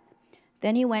death.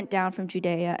 Then he went down from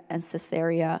Judea and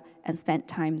Caesarea and spent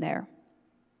time there.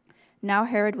 Now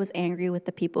Herod was angry with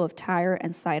the people of Tyre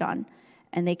and Sidon,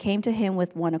 and they came to him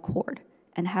with one accord.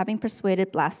 And having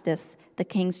persuaded Blastus, the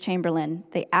king's chamberlain,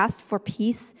 they asked for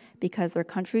peace because their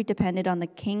country depended on the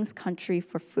king's country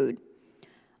for food.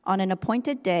 On an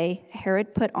appointed day,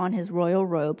 Herod put on his royal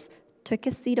robes, took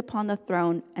his seat upon the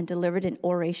throne, and delivered an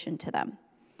oration to them.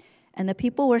 And the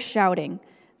people were shouting,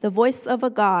 "The voice of a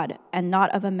god and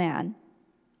not of a man."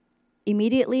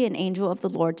 Immediately an angel of the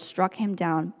Lord struck him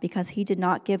down because he did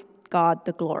not give God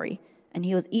the glory, and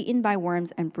he was eaten by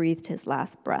worms and breathed his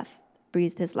last.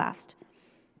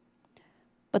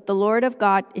 But the Lord of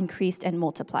God increased and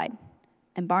multiplied.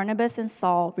 And Barnabas and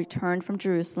Saul returned from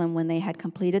Jerusalem when they had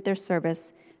completed their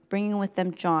service, bringing with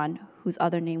them John, whose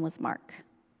other name was Mark.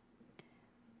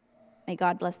 May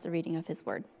God bless the reading of his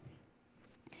word.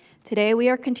 Today we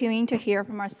are continuing to hear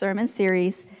from our sermon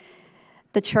series,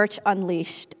 The Church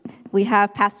Unleashed. We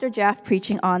have Pastor Jeff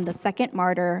preaching on the second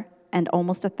martyr and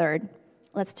almost a third.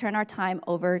 Let's turn our time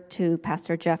over to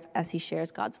Pastor Jeff as he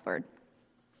shares God's word.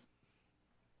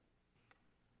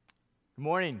 Good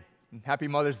morning, and happy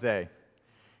Mother's Day.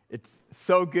 It's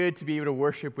so good to be able to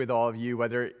worship with all of you,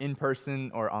 whether in person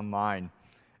or online.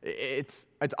 It's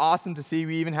awesome to see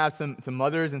we even have some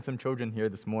mothers and some children here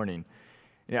this morning.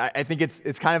 I think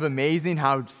it's kind of amazing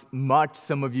how much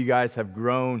some of you guys have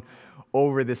grown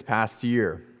over this past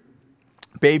year.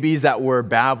 Babies that were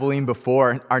babbling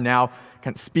before are now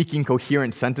kind of speaking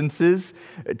coherent sentences.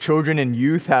 Children and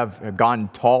youth have gotten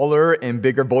taller and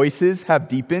bigger voices have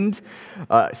deepened.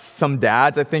 Some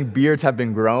dads, I think, beards have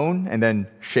been grown and then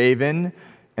shaven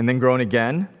and then grown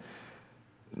again.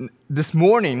 This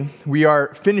morning, we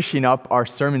are finishing up our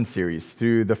sermon series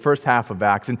through the first half of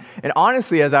Acts. And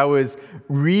honestly, as I was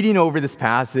reading over this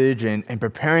passage and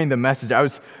preparing the message, I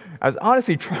was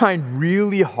honestly trying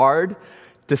really hard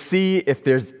to see if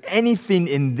there's anything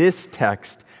in this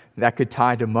text that could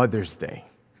tie to Mother's Day.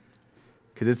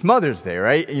 Because it's Mother's Day,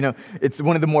 right? You know, it's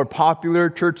one of the more popular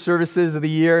church services of the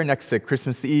year next to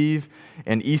Christmas Eve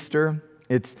and Easter.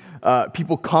 It's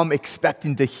people come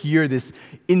expecting to hear this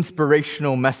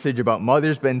inspirational message about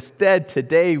mothers, but instead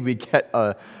today we get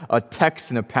a text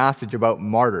and a passage about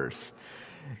martyrs.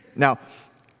 Now,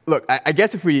 look, I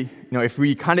guess if we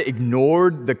kind of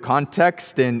ignored the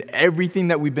context and everything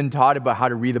that we've been taught about how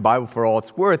to read the Bible for all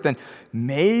it's worth, then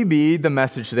maybe the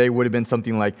message today would have been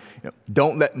something like,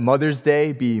 don't let Mother's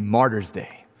Day be Martyr's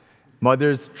Day.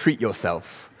 Mothers, treat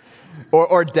yourself.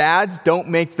 Or dads, don't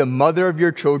make the mother of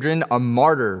your children a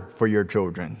martyr for your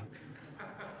children.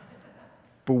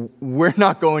 But we're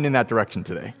not going in that direction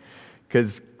today.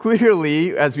 Because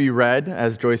clearly, as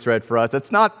Joyce read for us,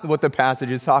 that's not what the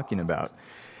passage is talking about.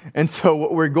 And so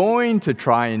what we're going to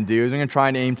try and do is we're going to try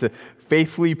and aim to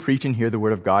faithfully preach and hear the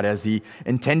Word of God as He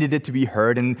intended it to be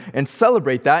heard and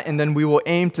celebrate that. And then we will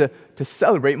aim to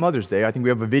celebrate Mother's Day. I think we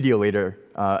have a video later.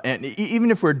 And even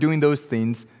if we're doing those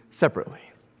things separately.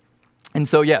 And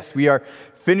so, yes, we are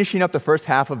finishing up the first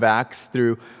half of Acts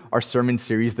through our sermon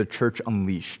series, The Church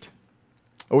Unleashed.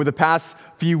 Over the past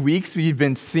few weeks, we've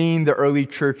been seeing the early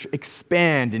church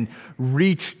expand and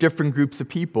reach different groups of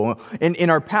people. And in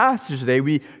our passage today,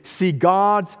 we see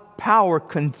God's power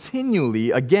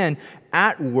continually, again,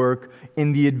 at work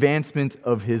in the advancement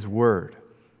of His Word.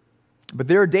 But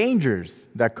there are dangers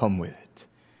that come with it.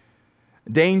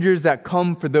 Dangers that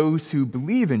come for those who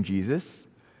believe in Jesus,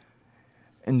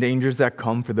 and dangers that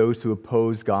come for those who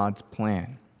oppose God's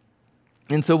plan.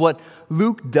 And so what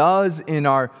Luke does in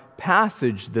our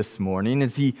passage this morning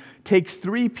is he takes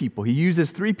three people. He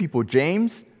uses three people,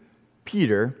 James,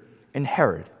 Peter, and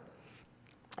Herod.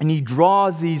 And he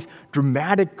draws these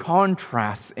dramatic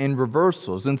contrasts and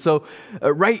reversals. And so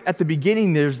right at the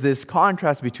beginning, there's this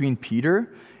contrast between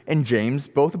Peter and James,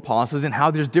 both apostles, and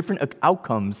how there's different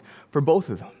outcomes for both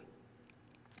of them.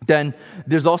 Then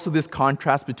there's also this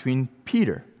contrast between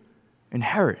Peter and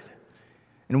Herod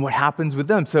and what happens with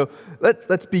them. So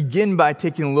let's begin by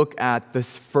taking a look at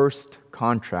this first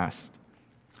contrast.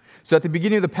 So at the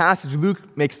beginning of the passage,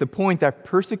 Luke makes the point that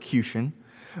persecution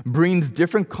brings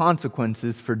different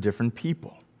consequences for different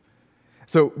people.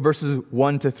 So verses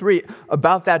 1 to 3,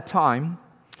 about that time,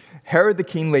 Herod the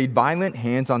king laid violent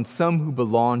hands on some who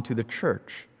belonged to the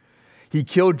church. He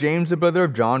killed James, the brother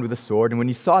of John, with a sword, and when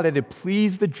he saw that it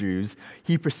pleased the Jews,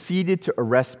 he proceeded to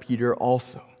arrest Peter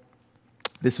also.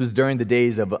 This was during the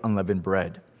days of unleavened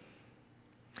bread.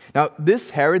 Now, this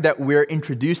Herod that we're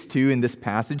introduced to in this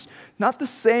passage, not the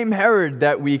same Herod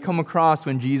that we come across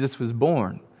when Jesus was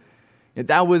born.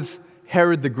 That was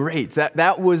Herod the Great.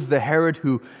 That was the Herod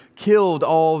who killed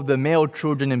all of the male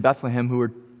children in Bethlehem who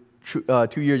were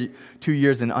 2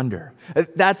 years and under.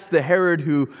 That's the Herod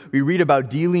who we read about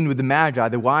dealing with the Magi,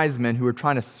 the wise men who were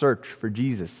trying to search for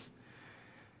Jesus.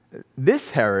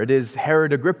 This Herod is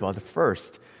Herod Agrippa the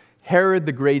first, Herod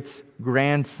the Great's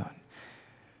grandson.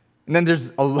 And then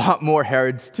there's a lot more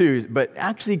Herods too, but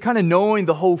actually kind of knowing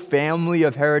the whole family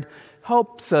of Herod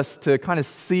helps us to kind of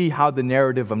see how the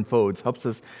narrative unfolds, helps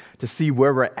us to see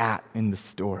where we're at in the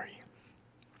story.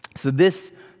 So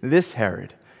this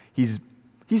Herod, he's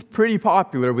pretty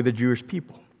popular with the Jewish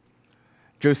people.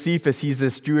 Josephus, he's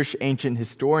this Jewish ancient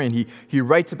historian. He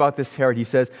writes about this Herod. He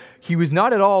says, he was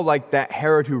not at all like that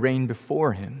Herod who reigned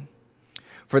before him.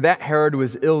 For that Herod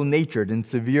was ill-natured and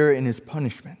severe in his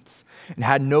punishments, and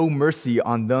had no mercy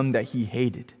on them that he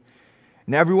hated.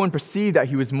 And everyone perceived that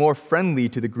he was more friendly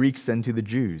to the Greeks than to the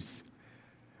Jews.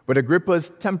 But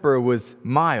Agrippa's temper was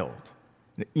mild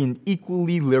and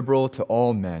equally liberal to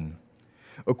all men.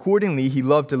 Accordingly, he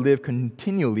loved to live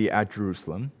continually at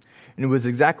Jerusalem, and was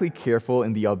exactly careful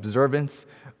in the observance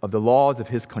of the laws of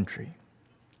his country.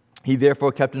 He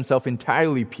therefore kept himself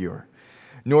entirely pure,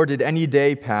 nor did any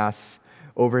day pass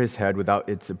over his head without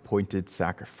its appointed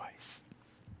sacrifice.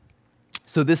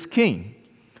 So this king,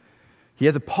 he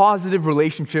has a positive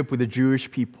relationship with the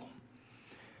Jewish people.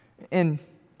 And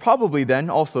probably then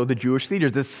also the Jewish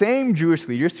leaders, the same Jewish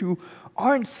leaders who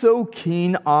aren't so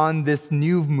keen on this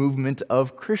new movement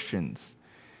of Christians.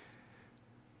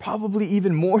 Probably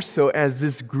even more so as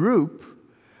this group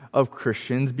of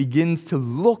Christians begins to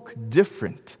look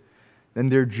different than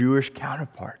their Jewish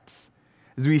counterparts,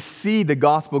 as we see the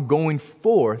gospel going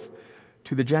forth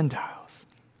to the Gentiles.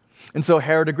 And so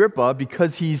Herod Agrippa,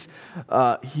 because he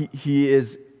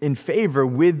is in favor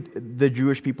with the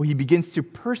Jewish people, he begins to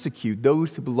persecute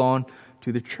those who belong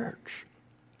to the church.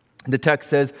 The text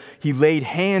says he laid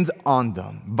hands on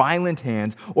them, violent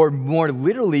hands, or more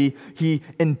literally, he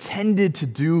intended to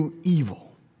do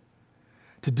evil,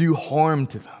 to do harm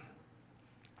to them.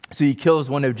 So he kills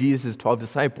one of Jesus' 12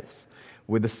 disciples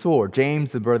with a sword,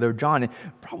 James, the brother of John, and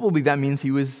probably that means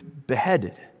he was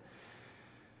beheaded.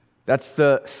 That's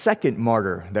the second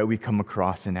martyr that we come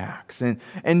across in Acts.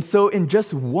 And so in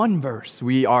just one verse,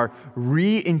 we are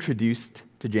reintroduced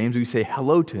to James. We say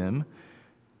hello to him,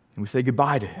 and we say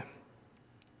goodbye to him.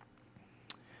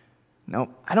 Now,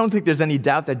 I don't think there's any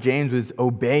doubt that James was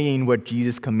obeying what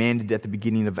Jesus commanded at the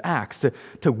beginning of Acts,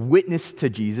 to witness to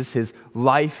Jesus, his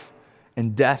life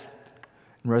and death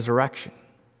and resurrection.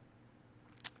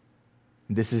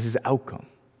 This is his outcome.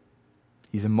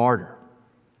 He's a martyr.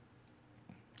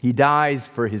 He dies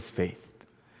for his faith.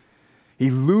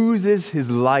 He loses his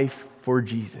life for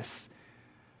Jesus.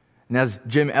 And as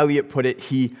Jim Elliot put it,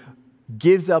 he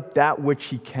gives up that which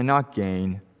he cannot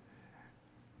gain,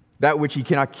 that which he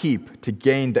cannot keep, to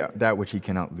gain that which he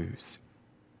cannot lose.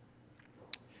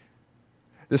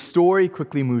 The story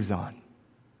quickly moves on.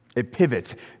 It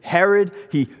pivots. Herod,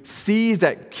 he sees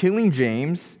that killing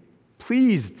James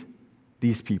pleased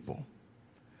these people.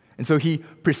 And so he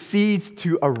proceeds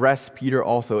to arrest Peter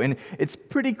also. And it's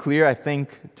pretty clear, I think,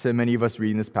 to many of us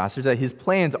reading this passage, that his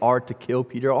plans are to kill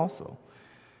Peter also.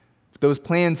 But those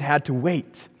plans had to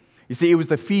wait. You see, it was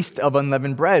the Feast of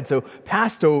Unleavened Bread, so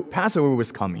Passover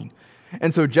was coming.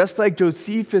 And so just like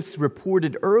Josephus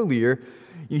reported earlier,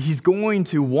 he's going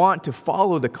to want to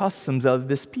follow the customs of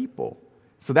this people.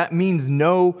 So that means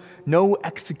no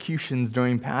executions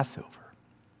during Passover.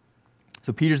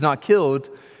 So Peter's not killed,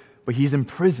 but he's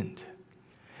imprisoned.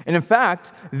 And in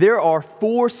fact, there are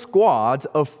 4 squads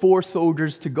of 4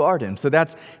 soldiers to guard him. So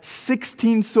that's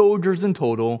 16 soldiers in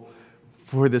total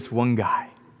for this one guy.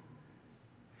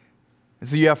 And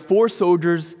so you have 4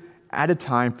 soldiers at a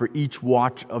time for each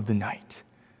watch of the night.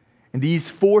 And these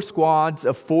 4 squads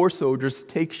of 4 soldiers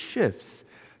take shifts,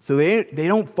 so they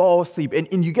don't fall asleep.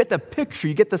 And you get the picture,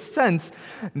 you get the sense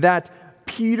that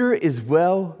Peter is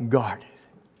well guarded,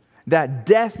 that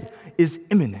death is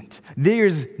imminent.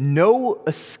 There's no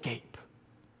escape,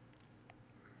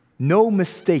 no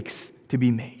mistakes to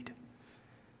be made.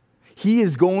 He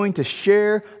is going to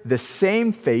share the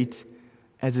same fate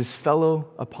as his fellow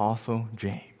apostle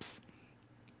James.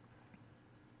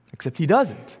 Except he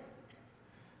doesn't.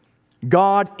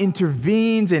 God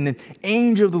intervenes and an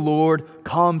angel of the Lord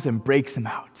comes and breaks him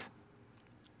out.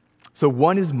 So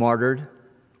one is martyred,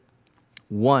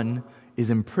 one is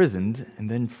imprisoned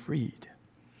and then freed.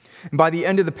 And by the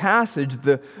end of the passage,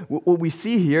 what we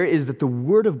see here is that the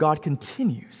Word of God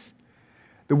continues.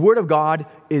 The Word of God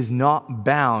is not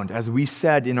bound, as we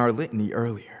said in our litany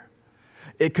earlier.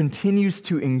 It continues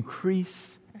to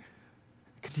increase,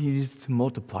 continues to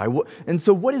multiply. And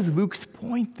so what is Luke's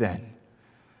point then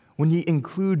when he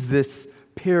includes this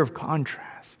pair of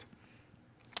contrast?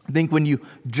 I think when you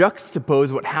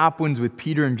juxtapose what happens with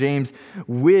Peter and James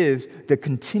with the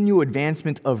continual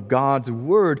advancement of God's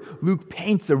Word, Luke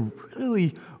paints a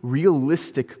really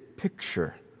realistic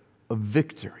picture of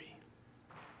victory.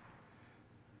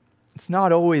 It's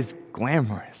not always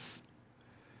glamorous.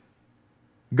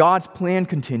 God's plan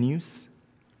continues.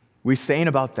 We're saying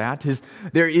about that.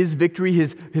 There is victory.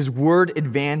 His Word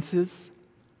advances.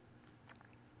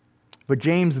 But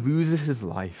James loses his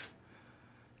life.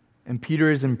 And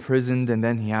Peter is imprisoned, and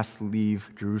then he has to leave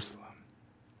Jerusalem.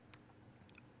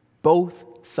 Both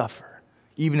suffer,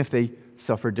 even if they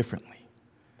suffer differently.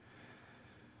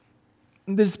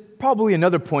 And there's probably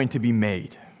another point to be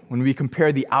made when we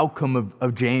compare the outcome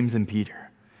of James and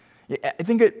Peter. I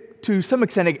think to some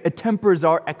extent it tempers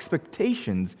our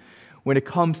expectations when it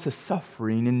comes to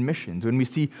suffering in missions, when we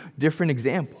see different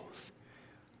examples.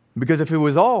 Because if it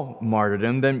was all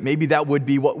martyrdom, then maybe that would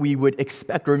be what we would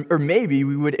expect, or maybe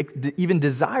we would even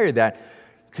desire that,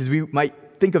 because we might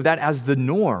think of that as the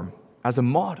norm, as a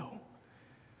model.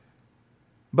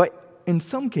 But in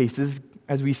some cases,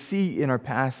 as we see in our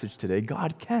passage today,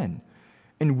 God can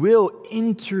and will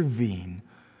intervene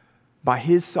by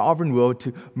His sovereign will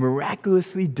to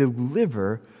miraculously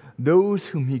deliver those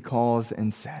whom He calls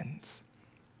and sends.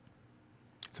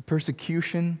 So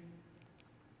persecution,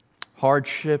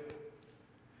 hardship,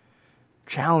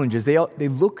 challenges, they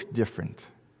look different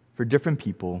for different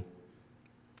people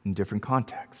in different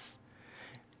contexts.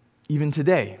 Even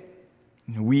today,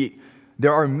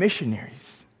 there are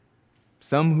missionaries,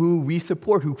 some who we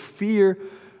support, who fear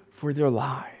for their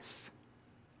lives.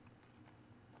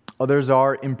 Others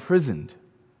are imprisoned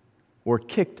or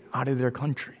kicked out of their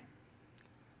country.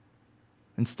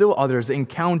 And still others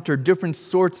encounter different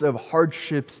sorts of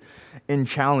hardships and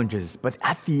challenges. But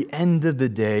at the end of the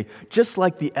day, just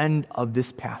like the end of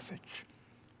this passage,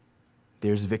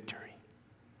 there's victory.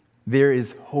 There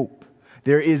is hope.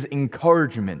 There is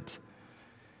encouragement.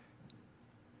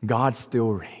 God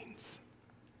still reigns.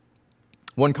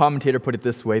 One commentator put it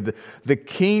this way: the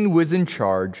king was in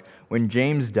charge when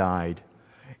James died,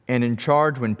 and in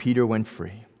charge when Peter went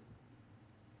free.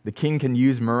 The king can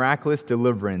use miraculous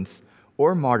deliverance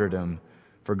or martyrdom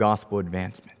for gospel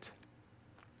advancement.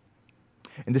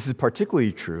 And this is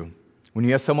particularly true when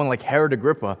you have someone like Herod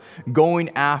Agrippa going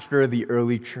after the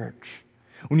early church.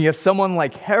 When you have someone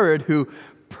like Herod who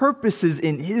purposes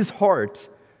in his heart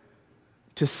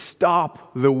to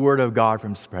stop the word of God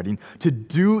from spreading, to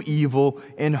do evil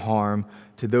and harm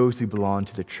to those who belong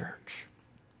to the church.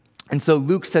 And so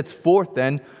Luke sets forth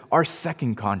then our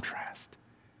second contrast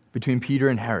between Peter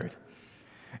and Herod.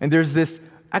 And there's this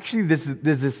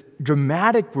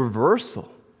dramatic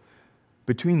reversal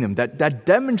between them that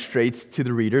demonstrates to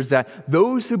the readers that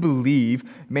those who believe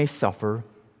may suffer,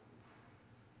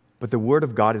 but the word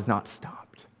of God is not stopped.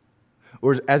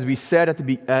 Or as we said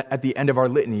at the end of our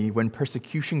litany, when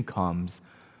persecution comes,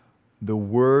 the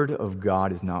word of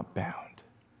God is not bound.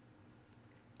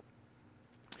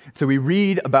 So we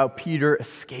read about Peter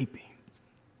escaping,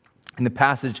 and the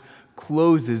passage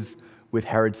closes with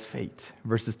Herod's fate,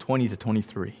 verses 20 to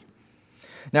 23.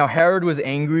 Now Herod was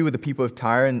angry with the people of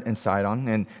Tyre and Sidon,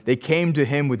 and they came to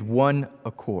him with one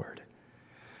accord.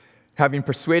 Having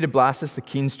persuaded Blastus, the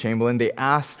king's chamberlain, they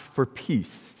asked for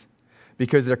peace,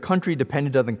 because their country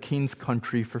depended on the king's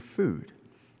country for food.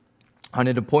 On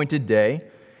an appointed day,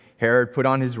 Herod put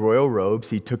on his royal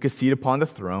robes, he took his seat upon the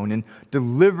throne, and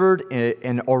delivered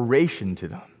an oration to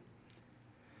them.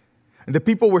 And the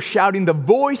people were shouting, "The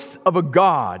voice of a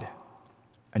God,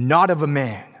 and not of a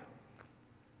man."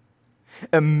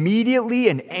 Immediately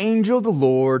an angel of the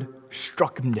Lord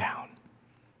struck him down,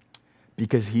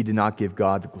 because he did not give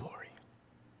God the glory.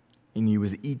 And he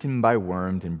was eaten by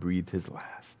worms and breathed his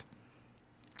last.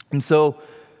 And so,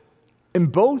 in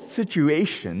both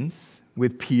situations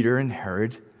with Peter and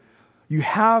Herod, you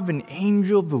have an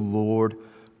angel of the Lord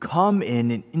come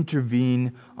in and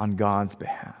intervene on God's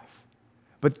behalf.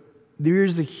 But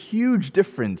there's a huge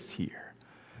difference here.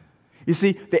 You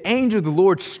see, the angel of the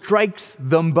Lord strikes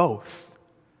them both.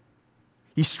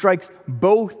 He strikes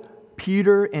both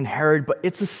Peter and Herod, but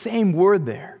it's the same word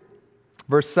there.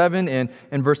 Verse 7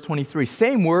 and verse 23.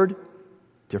 Same word,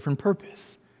 different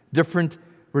purpose, different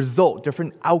result,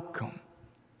 different outcome.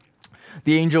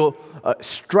 The angel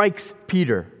strikes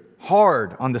Peter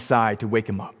hard on the side to wake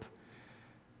him up.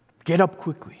 Get up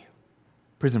quickly.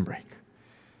 Prison break.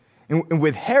 And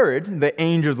with Herod, the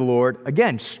angel of the Lord,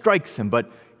 again, strikes him,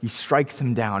 but he strikes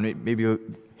him down. Maybe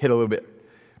hit a little bit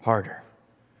harder.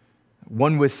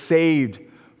 One was saved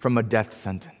from a death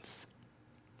sentence,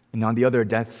 and on the other, a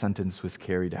death sentence was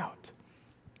carried out.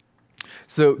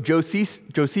 So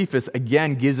Josephus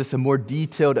again gives us a more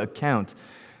detailed account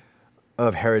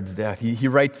of Herod's death. He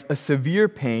writes, "A severe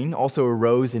pain also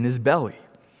arose in his belly,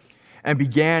 and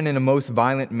began in a most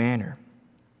violent manner.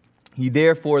 He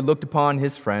therefore looked upon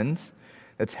his friends,"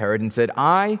 that's Herod, "and said,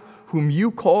 'I, whom you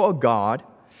call a god,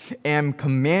 am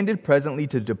commanded presently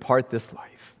to depart this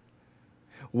life,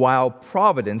 while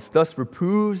providence thus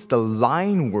reproves the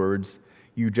lying words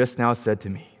you just now said to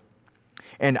me.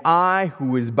 And I, who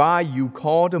was by you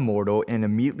called immortal, and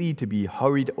immediately to be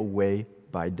hurried away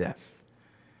by death.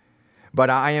 But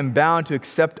I am bound to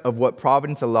accept of what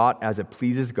providence allot as it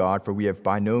pleases God, for we have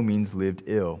by no means lived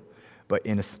ill, but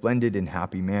in a splendid and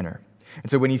happy manner.' And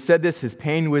so when he said this, his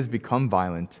pain was become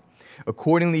violent.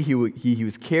 Accordingly, he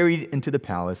was carried into the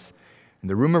palace, and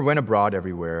the rumor went abroad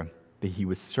everywhere that he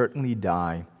would certainly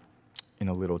die in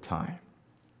a little time."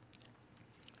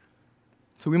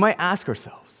 So we might ask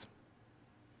ourselves,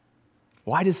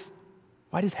 why does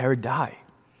Herod die?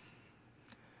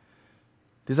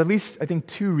 There's at least, I think,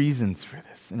 two reasons for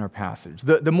this in our passage.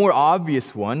 The more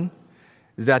obvious one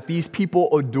is that these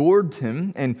people adored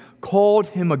him and called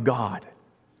him a god.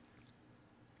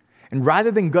 And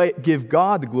rather than give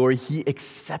God the glory, he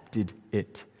accepted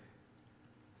it.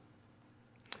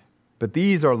 But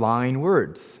these are lying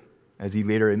words, as he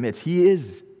later admits. He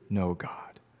is no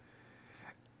God.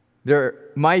 There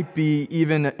might be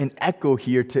even an echo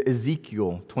here to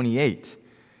Ezekiel 28.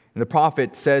 And the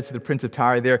prophet says to the prince of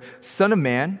Tyre there, "Son of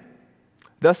man,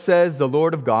 thus says the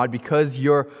Lord of God, because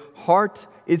your heart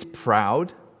is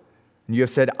proud, and you have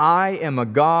said, I am a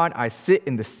God, I sit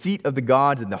in the seat of the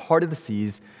gods in the heart of the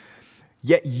seas,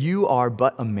 yet you are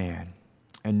but a man,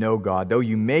 and no God, though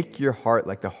you make your heart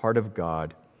like the heart of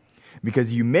God.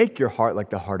 Because you make your heart like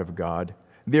the heart of God,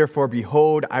 therefore,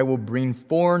 behold, I will bring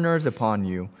foreigners upon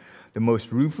you, the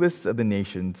most ruthless of the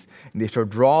nations, and they shall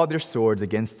draw their swords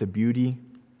against the beauty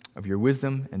of your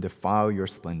wisdom and defile your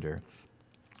splendor.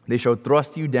 They shall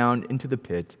thrust you down into the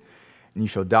pit, and you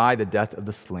shall die the death of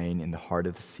the slain in the heart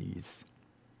of the seas."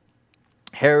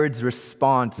 Herod's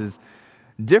response is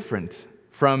different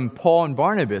from Paul and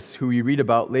Barnabas, who we read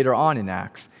about later on in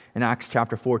Acts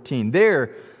chapter 14.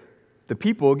 There, the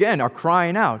people, again, are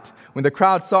crying out. When the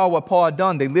crowd saw what Paul had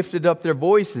done, they lifted up their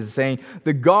voices, saying,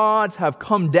 "The gods have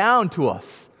come down to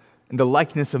us in the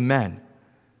likeness of men."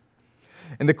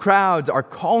 And the crowds are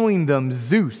calling them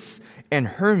Zeus and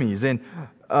Hermes and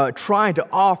trying to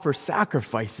offer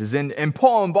sacrifices. And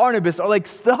Paul and Barnabas are like,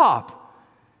 "Stop.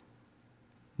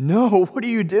 No, what are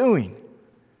you doing?"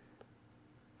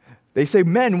 They say,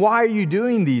 "Men, why are you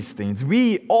doing these things?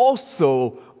 We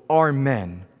also are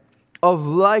men of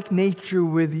like nature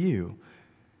with you.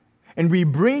 And we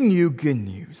bring you good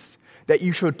news, that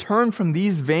you shall turn from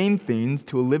these vain things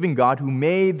to a living God who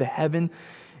made the heaven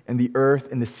and the earth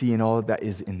and the sea and all that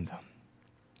is in them."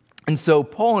 And so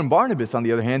Paul and Barnabas, on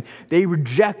the other hand, they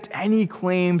reject any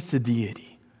claims to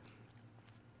deity.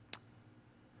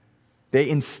 They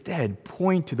instead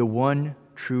point to the one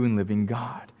true and living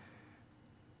God.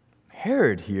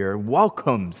 Herod here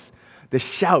welcomes the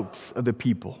shouts of the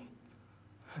people,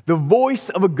 the voice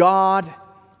of a God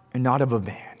and not of a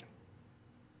man.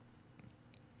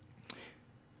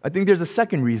 I think there's a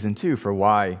second reason, too, for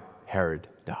why Herod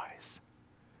dies.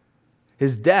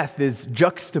 His death is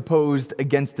juxtaposed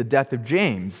against the death of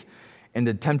James and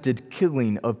the attempted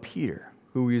killing of Peter,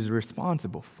 who he is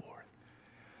responsible for.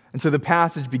 And so the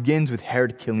passage begins with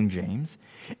Herod killing James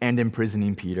and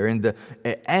imprisoning Peter, and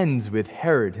it ends with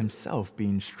Herod himself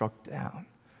being struck down.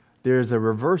 There's a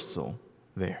reversal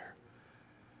there.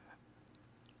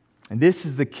 And this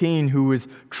is the king who is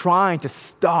trying to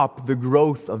stop the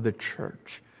growth of the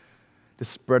church, the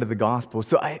spread of the gospel.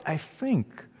 So I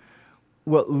think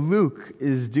what Luke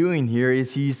is doing here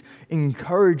is he's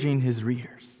encouraging his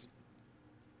readers,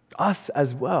 us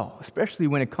as well, especially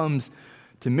when it comes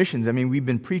to missions. I mean, we've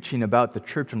been preaching about the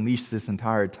church unleashed this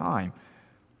entire time.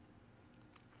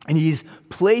 And he's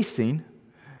placing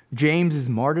James's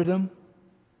martyrdom,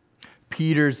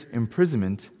 Peter's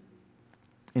imprisonment,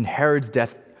 and Herod's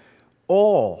death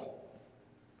all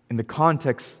in the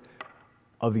context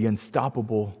of the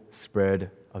unstoppable spread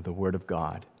of the Word of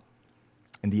God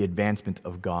and the advancement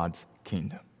of God's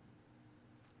kingdom.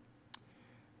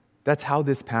 That's how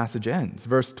this passage ends.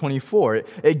 Verse 24,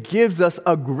 it gives us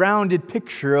a grounded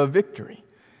picture of victory.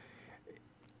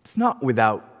 It's not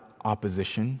without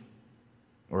opposition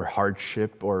or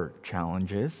hardship or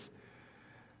challenges.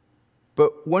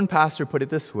 But one pastor put it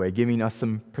this way, giving us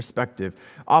some perspective.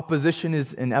 Opposition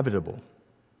is inevitable.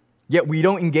 Yet we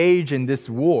don't engage in this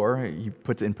war, he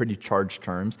puts it in pretty charged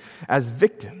terms, as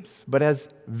victims, but as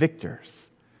victors.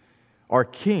 Our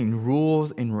King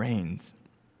rules and reigns.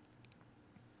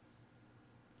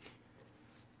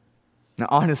 Now,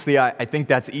 honestly, I think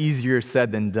that's easier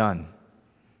said than done.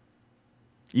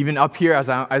 Even up here, as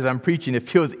I'm preaching, it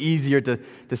feels easier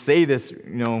to say this,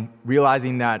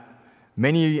 realizing that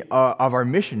many of our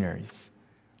missionaries,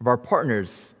 of our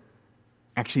partners,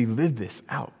 actually live this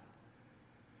out.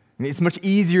 I mean, it's much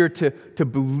easier to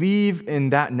believe in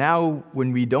that now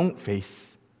when we don't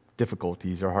face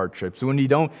difficulties or hardships, when we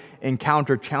don't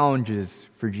encounter challenges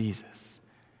for Jesus.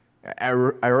 I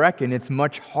reckon it's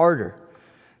much harder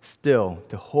still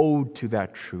to hold to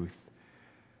that truth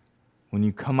when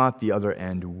you come out the other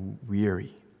end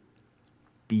weary,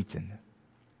 beaten,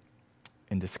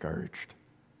 and discouraged.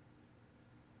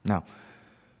 Now,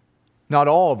 not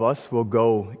all of us will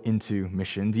go into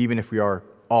missions, even if we are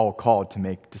all called to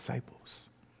make disciples.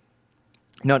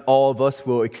 Not all of us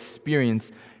will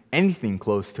experience anything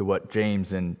close to what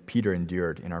James and Peter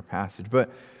endured in our passage,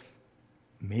 but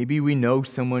maybe we know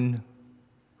someone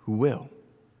who will,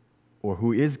 or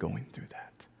who is going through that.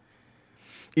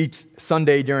 Each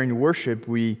Sunday during worship,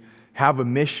 we have a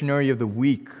missionary of the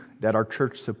week that our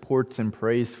church supports and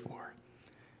prays for.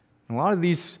 And a lot of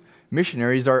these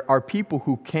missionaries are people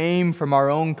who came from our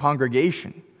own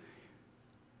congregation,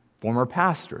 former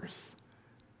pastors,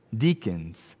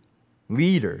 deacons,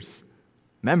 leaders,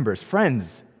 members,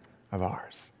 friends of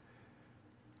ours.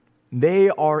 They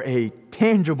are a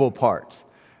tangible part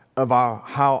of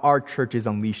how our church is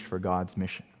unleashed for God's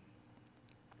mission.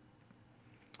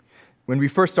 When we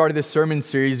first started this sermon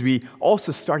series, we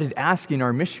also started asking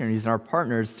our missionaries and our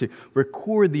partners to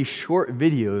record these short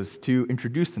videos to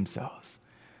introduce themselves,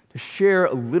 to share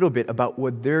a little bit about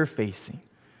what they're facing,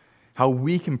 how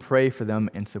we can pray for them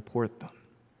and support them.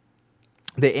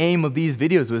 The aim of these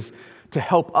videos was to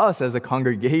help us as a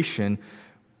congregation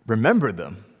remember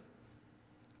them,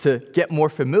 to get more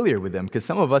familiar with them, because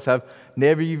some of us have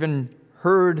never even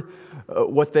heard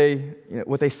what they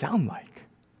sound like.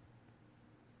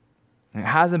 And it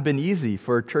hasn't been easy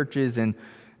for churches and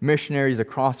missionaries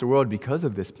across the world because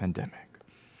of this pandemic.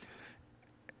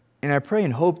 And I pray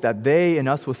and hope that they and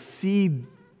us will see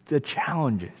the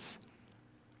challenges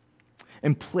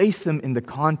and place them in the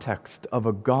context of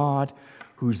a God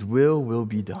whose will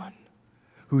be done,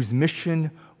 whose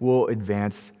mission will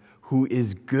advance, who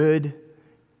is good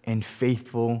and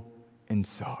faithful and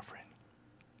sovereign.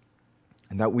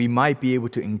 And that we might be able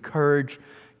to encourage,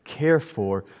 care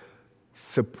for,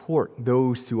 support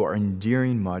those who are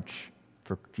enduring much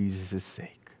for Jesus'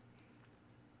 sake.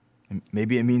 And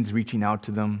maybe it means reaching out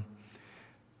to them,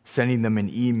 sending them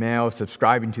an email,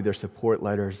 subscribing to their support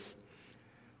letters,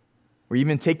 or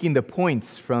even taking the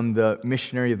points from the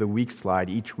Missionary of the Week slide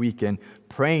each week and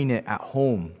praying it at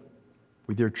home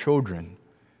with your children,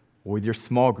 or with your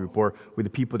small group, or with the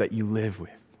people that you live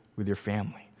with your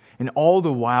family. And all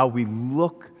the while we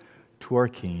look to our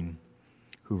King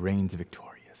who reigns victorious.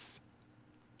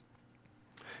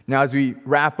 Now, as we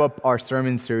wrap up our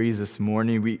sermon series this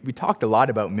morning, we talked a lot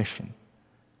about mission,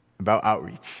 about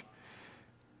outreach.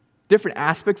 Different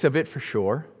aspects of it for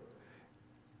sure.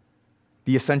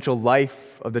 The essential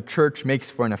life of the church makes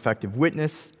for an effective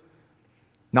witness.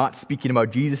 Not speaking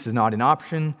about Jesus is not an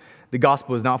option. The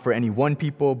gospel is not for any one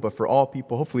people, but for all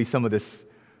people. Hopefully some of this,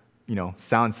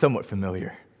 sounds somewhat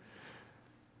familiar.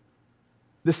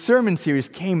 The sermon series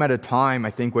came at a time,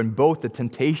 I think, when both the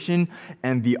temptation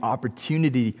and the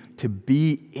opportunity to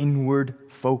be inward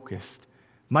focused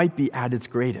might be at its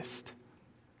greatest.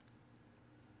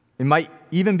 It might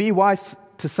even be why,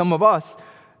 to some of us,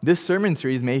 this sermon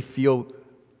series may feel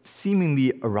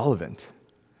seemingly irrelevant,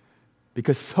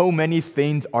 because so many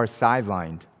things are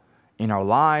sidelined in our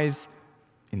lives,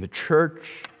 in the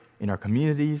church, in our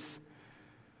communities.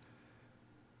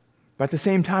 But at the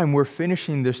same time, we're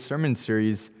finishing this sermon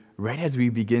series right as we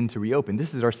begin to reopen.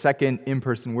 This is our second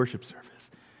in-person worship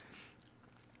service.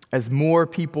 As more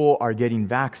people are getting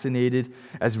vaccinated,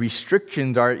 as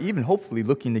restrictions are even hopefully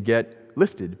looking to get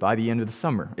lifted by the end of the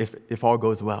summer, if all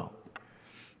goes well.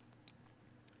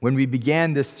 When we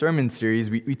began this sermon series,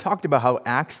 we talked about how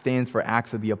Acts stands for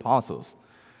Acts of the Apostles.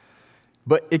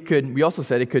 But we also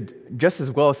said it could just as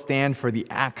well stand for the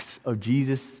acts of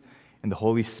Jesus and the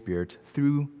Holy Spirit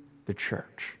through the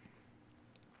church.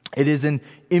 It is an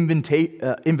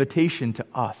invitation to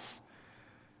us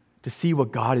to see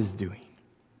what God is doing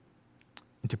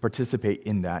and to participate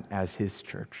in that as His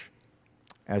church,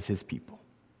 as His people.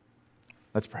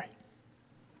 Let's pray.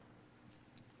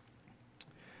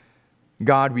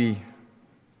 God, we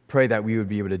pray that we would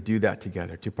be able to do that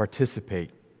together, to participate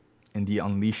in the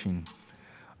unleashing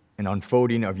and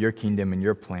unfolding of your kingdom and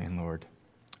your plan, Lord.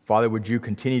 Father, would you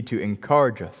continue to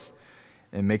encourage us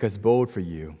and make us bold for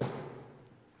you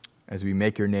as we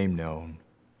make your name known.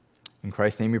 In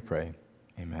Christ's name we pray.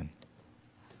 Amen.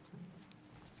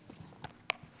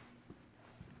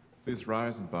 Please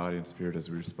rise in body and spirit as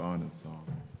we respond in song.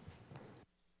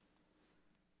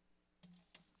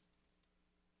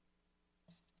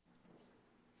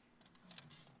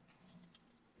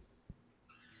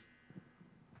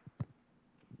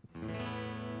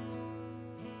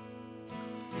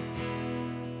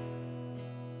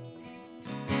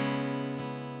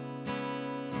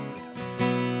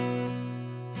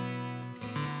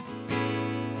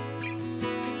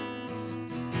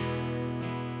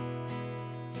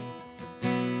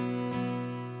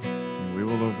 We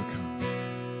will overcome.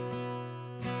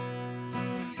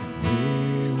 We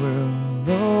will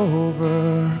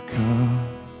overcome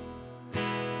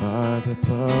by the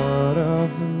blood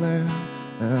of the Lamb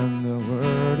and the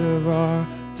word of our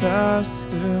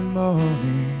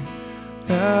testimony.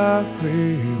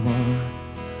 Everyone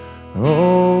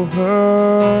overcome.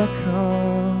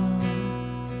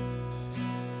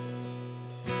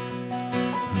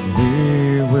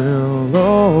 We will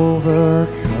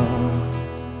overcome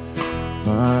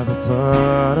by the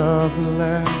blood of the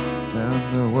Lamb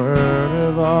and the word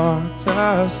of our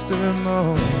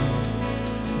testimony.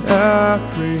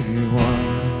 Everyone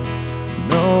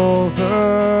overcome.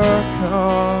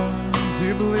 Do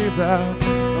you believe that?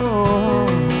 Oh,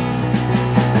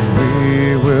 we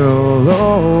will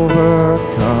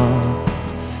overcome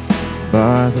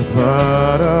by the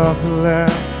blood of the Lamb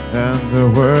and the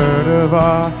word of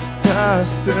our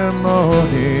testimony.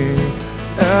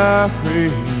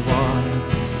 Everyone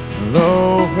will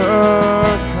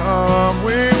overcome.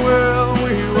 We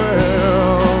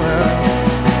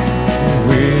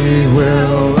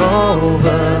will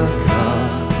overcome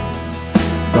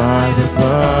by the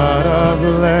blood of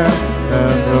the Lamb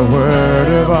and the word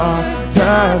of our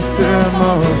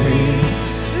testimony.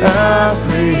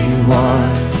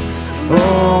 Everyone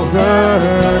overcome.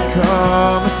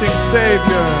 Sing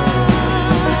Savior.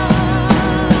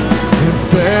 And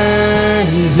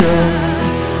Savior,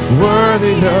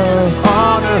 worthy of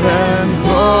honor and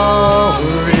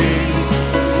glory,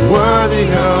 worthy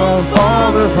of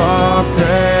all of our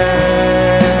praise.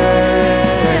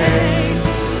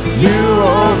 You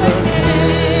overcame.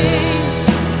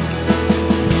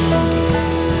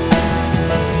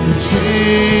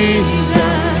 Jesus,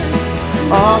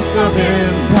 awesome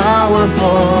in power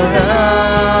forever,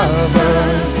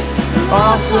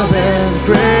 awesome and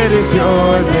great is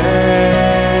your name.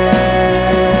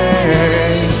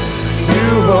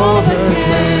 You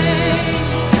overcame.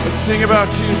 Let's sing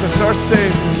about Jesus, our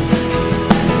Savior.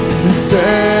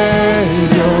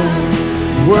 Savior,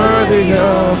 worthy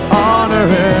of honor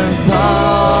and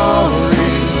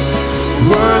glory,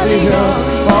 worthy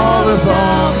of all of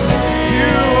our.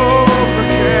 You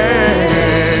overcame.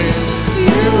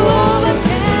 You overcame.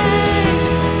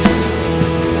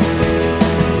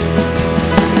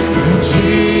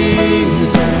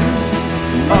 Jesus,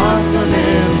 awesome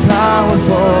in power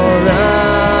forever,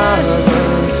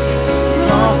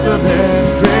 awesome and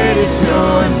great is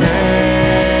your name.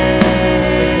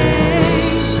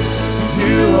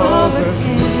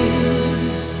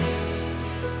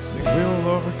 Sing, we will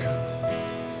overcome.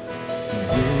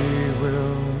 We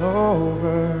will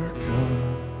overcome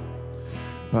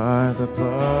by the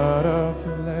blood of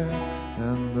the Lamb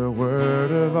and the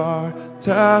word of our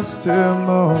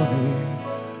testimony.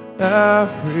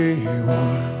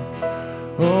 Everyone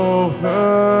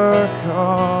overcome.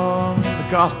 The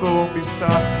gospel won't be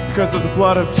stopped because of the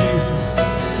blood of Jesus.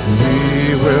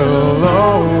 We will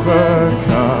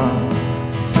overcome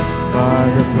by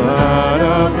the blood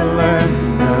of the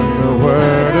Lamb and the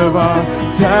word of our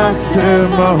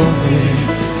testimony.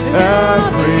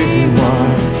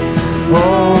 Everyone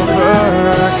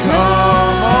overcome.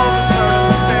 All the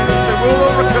time, stand and say, we'll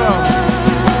overcome.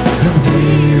 And we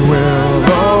will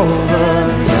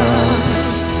overcome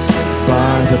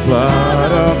by the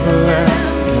blood of the Lamb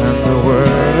and the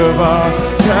word of our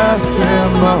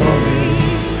testimony.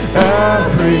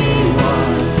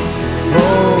 Everyone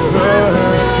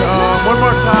overcome. One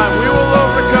more time. We will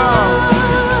overcome.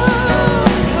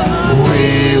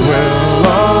 We will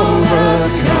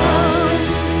overcome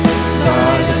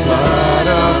by the blood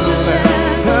of the Lamb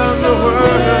and the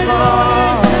word of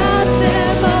our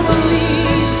testimony.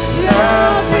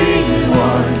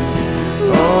 Everyone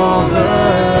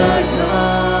overcomes.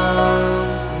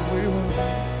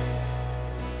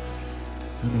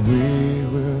 And we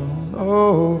will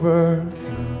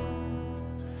overcome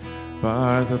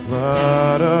by the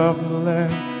blood of the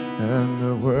Lamb and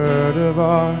the word of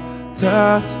our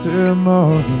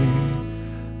testimony.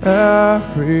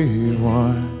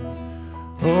 Everyone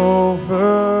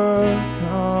overcome.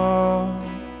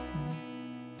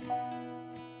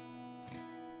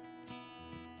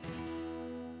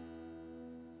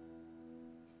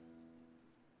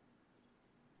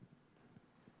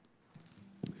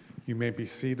 You may be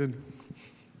seated.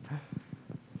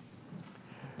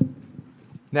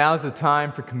 Now is the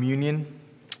time for communion.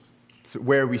 It's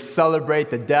where we celebrate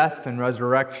the death and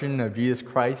resurrection of Jesus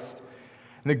Christ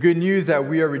and the good news that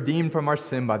we are redeemed from our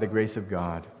sin by the grace of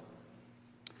God.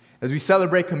 As we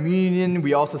celebrate communion,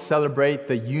 we also celebrate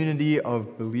the unity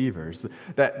of believers,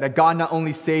 that God not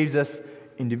only saves us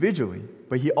individually,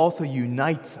 but He also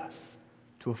unites us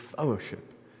to a fellowship,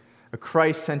 a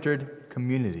Christ-centered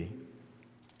community,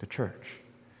 the church.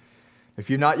 If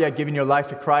you've not yet given your life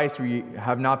to Christ or you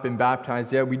have not been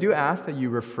baptized yet, we do ask that you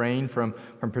refrain from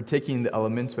partaking the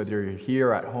elements, whether you're here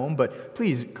or at home. But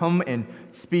please come and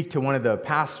speak to one of the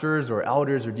pastors or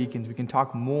elders or deacons. We can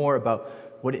talk more about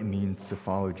what it means to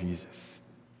follow Jesus.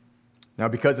 Now,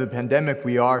 because of the pandemic,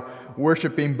 we are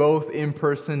worshiping both in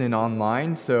person and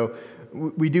online. So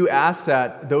we do ask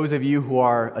that those of you who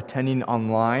are attending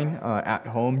online at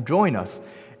home join us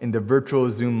in the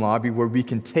virtual Zoom lobby where we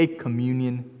can take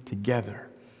communion together.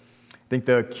 I think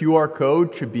the QR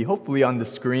code should be hopefully on the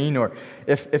screen, or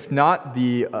if not,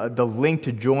 the link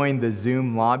to join the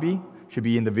Zoom lobby should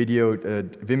be in the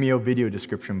Vimeo video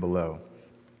description below.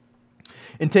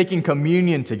 In taking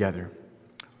communion together,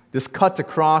 This cuts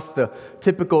across the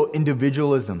typical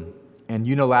individualism and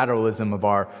unilateralism of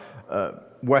our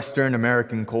Western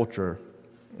American culture,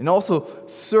 and also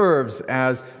serves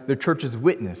as the church's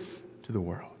witness to the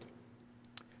world.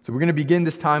 So we're going to begin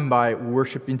this time by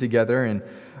worshiping together, and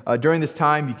during this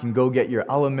time you can go get your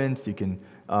elements. You can,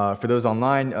 for those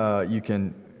online, you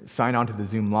can sign on to the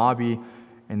Zoom lobby,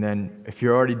 and then if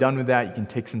you're already done with that, you can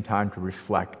take some time to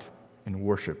reflect and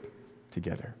worship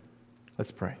together.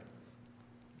 Let's pray.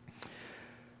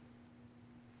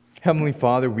 Heavenly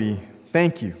Father, we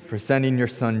thank you for sending your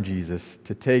Son Jesus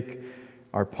to take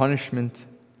our punishment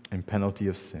and penalty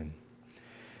of sin.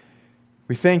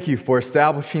 We thank you for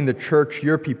establishing the church,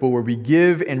 your people, where we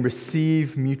give and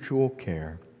receive mutual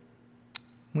care.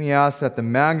 We ask that the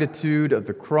magnitude of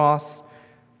the cross,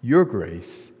 your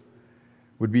grace,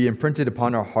 would be imprinted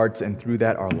upon our hearts and through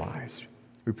that our lives.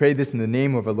 We pray this in the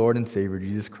name of our Lord and Savior,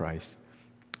 Jesus Christ.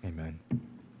 Amen.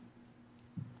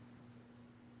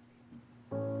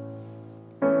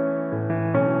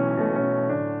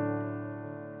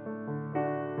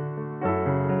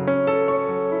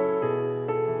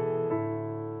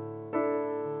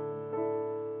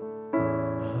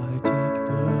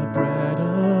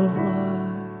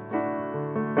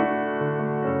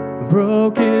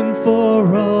 Broken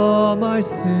for all my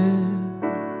sin,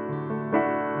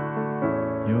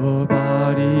 your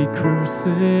body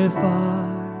crucified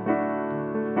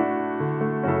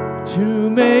to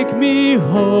make me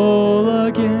whole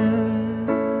again.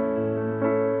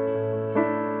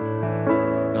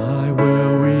 I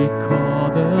will recall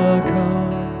the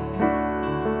cup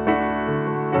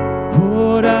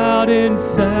poured out in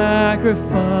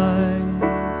sacrifice,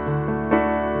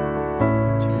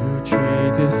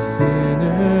 the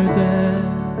sinner's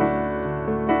end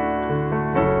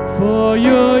for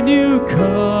your new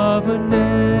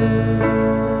covenant.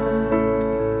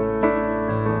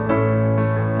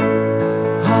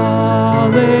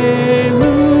 Hallelujah,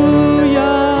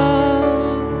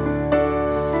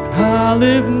 I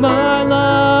live my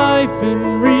life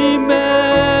in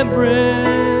remembrance.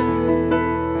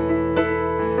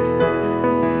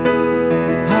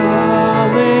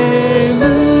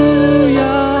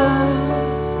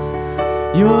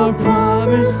 Your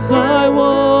promise I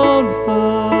won't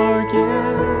forget.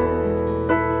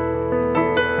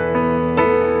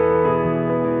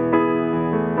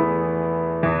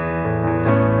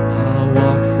 I'll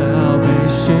walk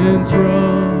salvation's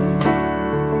road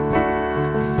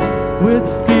with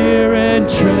fear and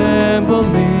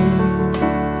trembling.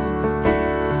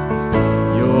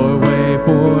 Your way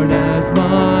born as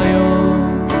my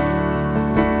own,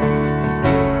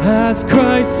 as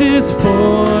Christ is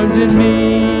formed in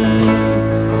me.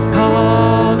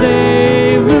 Hallelujah,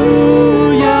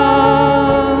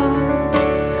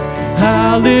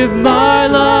 I live my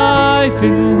life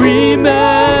in remembrance.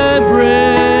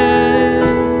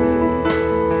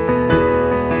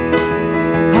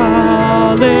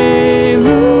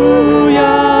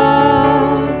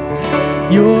 Hallelujah,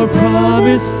 your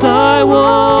promise I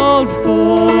won't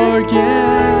forget.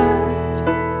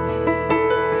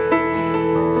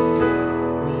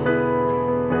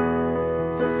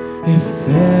 If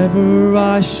ever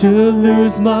I should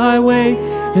lose my way,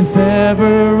 if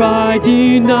ever I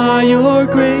deny your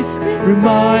grace,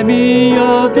 remind me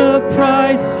of the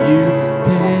price you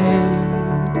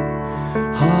paid.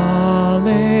 Hallelujah,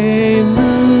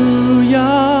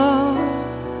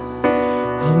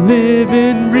 I'll live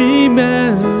in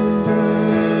remembrance.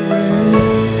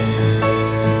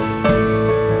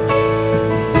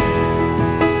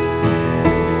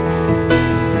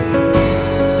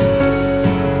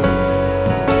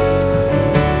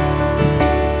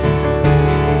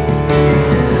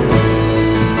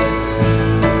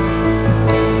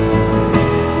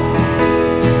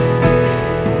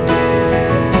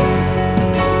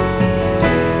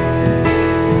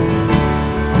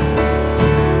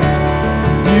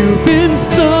 You've been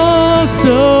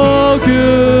so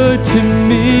good to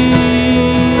me.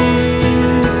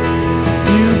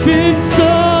 You've been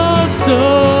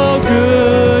so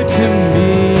good to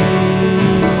me.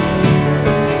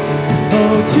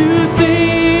 Oh, to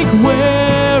think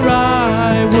where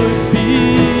I would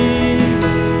be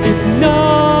if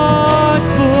not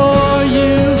for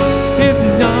you, if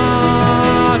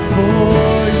not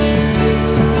for you.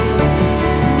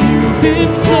 You've been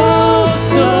so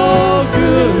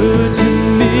good to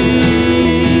me.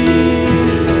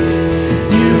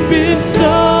 You've been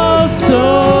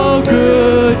so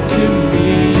good to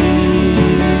me.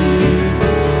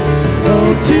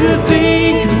 Oh, to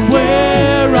think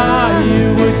where I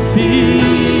would be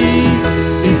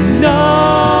if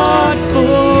not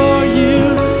for you,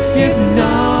 if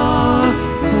not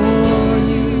for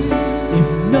you.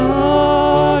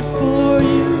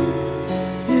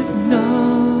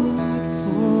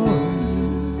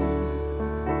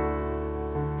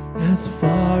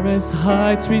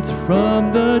 hearts reach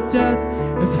from the depth,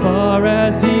 as far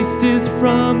as east is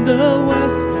from the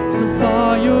west. So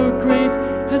far your grace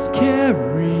has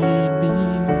carried me,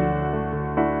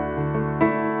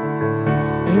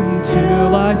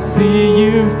 until I see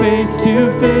you face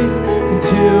to face,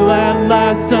 until at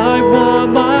last I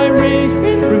won my race.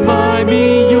 Remind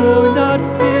me you're not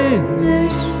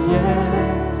finished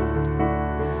yet.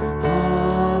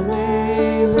 Hallelujah.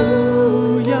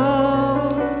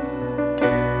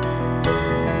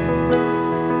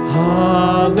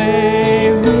 Hallelujah.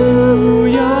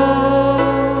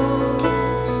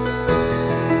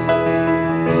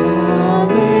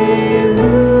 Hallelujah.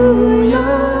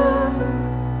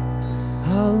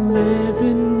 I'll live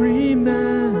in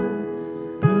remembrance.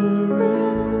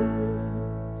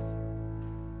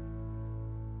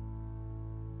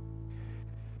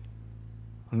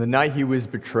 On the night he was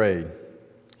betrayed,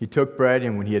 he took bread,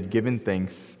 and when he had given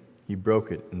thanks, he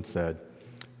broke it and said,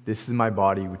 "This is my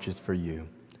body, which is for you.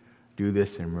 Do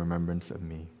this in remembrance of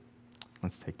me."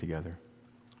 Let's take together.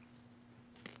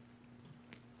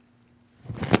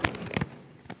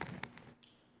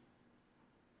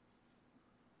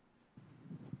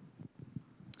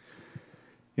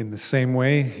 In the same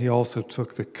way, he also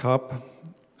took the cup,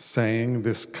 saying,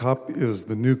 "This cup is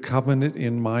the new covenant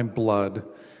in my blood.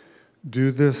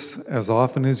 Do this as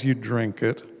often as you drink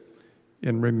it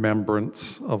in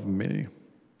remembrance of me."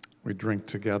 We drink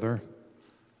together.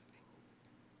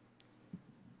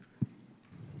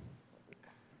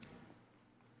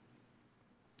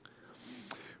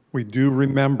 We do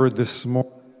remember this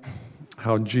morning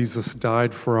how Jesus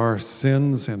died for our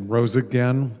sins and rose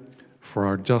again for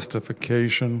our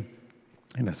justification,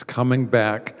 and is coming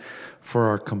back for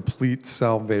our complete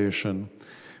salvation.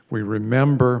 We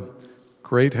remember,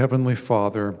 great Heavenly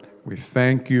Father, we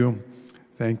thank you.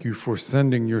 Thank you for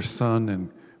sending your Son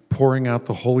and pouring out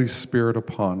the Holy Spirit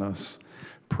upon us.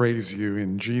 Praise you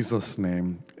in Jesus'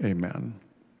 name, amen.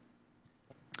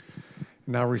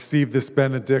 Now receive this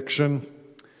benediction.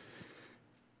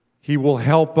 He will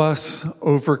help us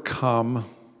overcome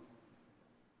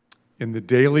in the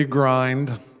daily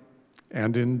grind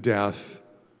and in death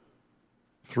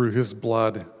through his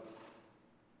blood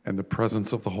and the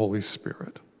presence of the Holy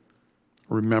Spirit.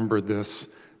 Remember this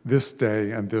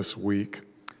day and this week.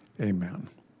 Amen.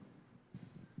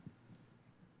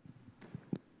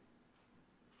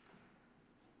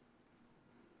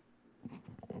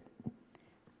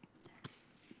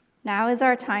 Now is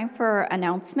our time for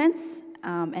announcements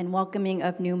and welcoming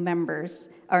of new members,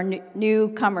 or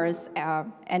newcomers,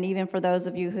 and even for those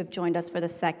of you who have joined us for the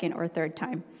second or third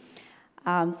time.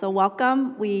 So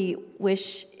welcome. We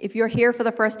wish, if you're here for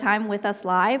the first time with us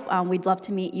live, we'd love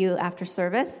to meet you after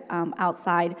service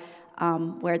outside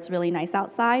where it's really nice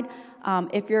outside.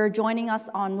 If you're joining us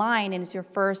online and it's your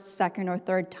first, second, or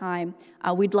third time,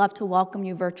 we'd love to welcome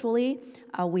you virtually.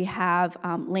 We have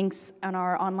links on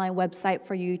our online website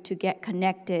for you to get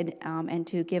connected and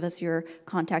to give us your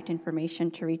contact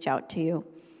information to reach out to you.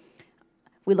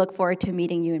 We look forward to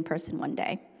meeting you in person one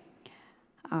day.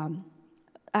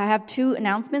 I have two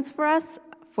announcements for us.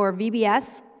 For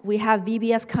VBS, we have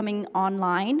VBS coming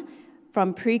online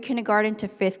from pre-kindergarten to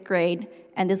 5th grade,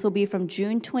 and this will be from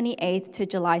June 28th to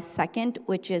July 2nd,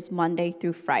 which is Monday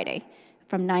through Friday,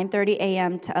 from 9:30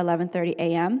 a.m. to 11:30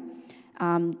 a.m.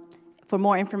 For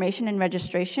more information and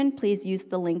registration, please use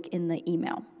the link in the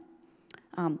email.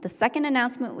 The second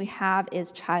announcement we have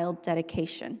is child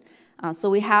dedication. So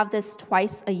we have this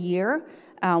twice a year.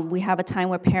 We have a time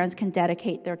where parents can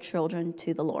dedicate their children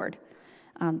to the Lord.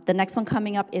 The next one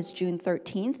coming up is June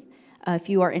 13th. If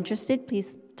you are interested,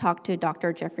 please talk to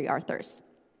Dr. Jeffrey Arthurs.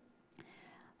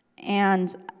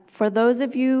 And for those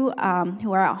of you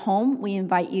who are at home, we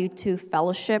invite you to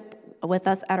fellowship with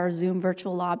us at our Zoom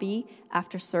virtual lobby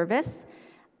after service,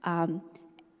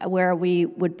 where we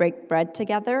would break bread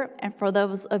together. And for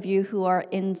those of you who are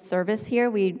in service here,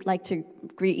 we'd like to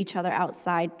greet each other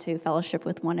outside to fellowship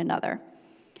with one another.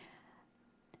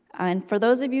 And for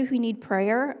those of you who need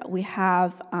prayer, we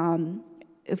have,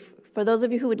 for those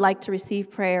of you who would like to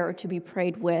receive prayer or to be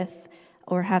prayed with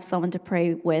or have someone to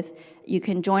pray with, you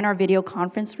can join our video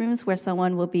conference rooms where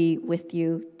someone will be with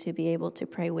you to be able to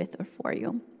pray with or for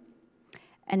you.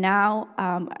 And now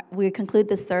we conclude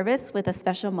this service with a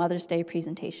special Mother's Day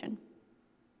presentation.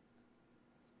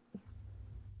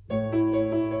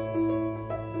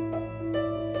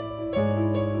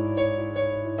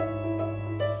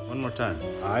 One more time.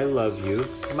 I love you,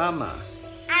 Mama.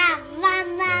 I love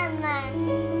Mama.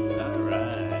 All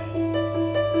right.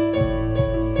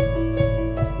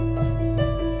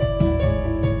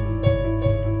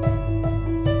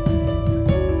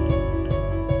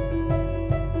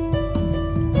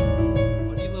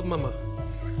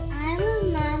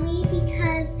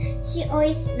 she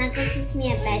always snuggles with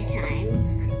me at bedtime.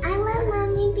 I love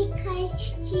Mommy because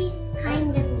she's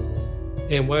kind to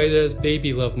me. And why does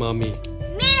baby love Mommy?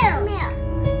 Milk!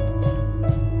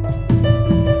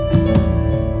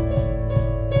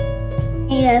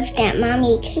 I love that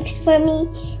Mommy cooks for me,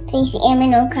 plays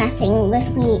Animal Crossing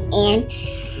with me, and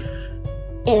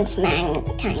does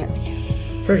magnet times.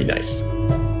 Very nice.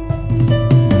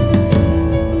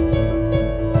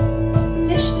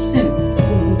 Fish soup.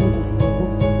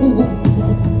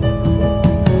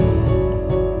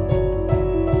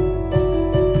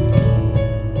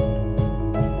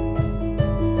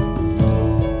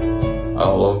 I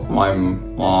love my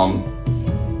mom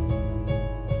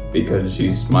because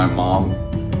she's my mom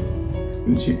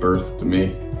and she birthed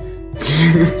me.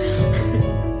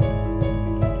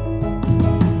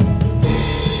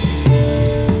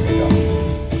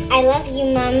 I love you,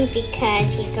 Mom,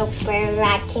 because you go bird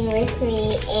watching with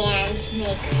me and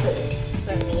make food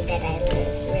for me that I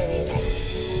really like.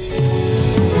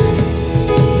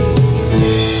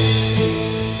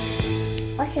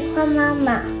 What's it called,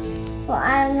 Mama?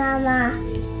 Well, Mama.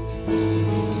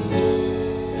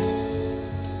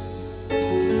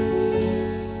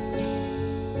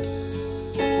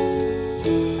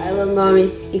 I love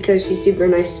Mommy because she's super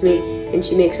nice to me and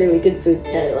she makes really good food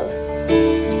that I love.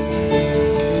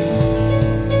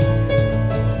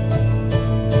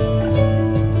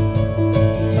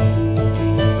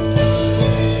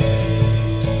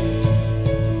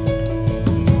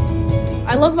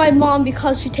 I love my mom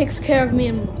because she takes care of me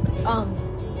and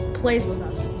plays with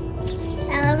us.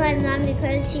 I love my mom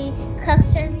because she cooks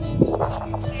for me and she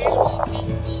takes care of me,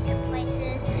 takes me to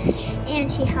places,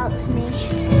 and she helps me.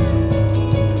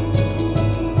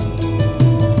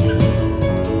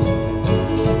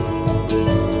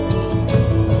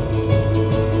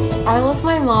 I love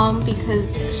my mom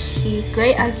because she's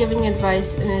great at giving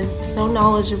advice and is so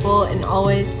knowledgeable and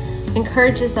always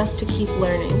encourages us to keep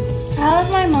learning. I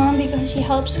love my mom because she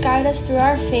helps guide us through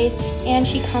our faith and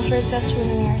she comforts us when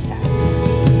we are sad.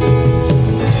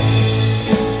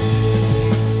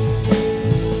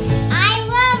 I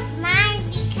love Mom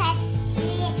because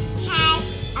she has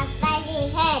a fuzzy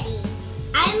hoodie.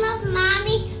 I love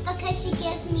Mommy because she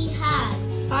gives me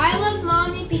hugs. I love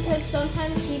Mommy because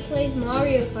sometimes she plays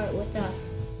Mario Kart with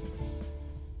us.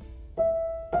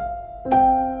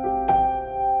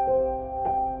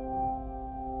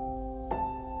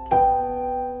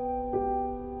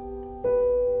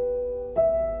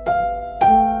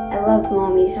 I love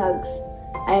Mommy's hugs.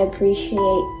 I appreciate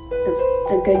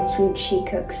the good food she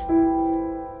cooks.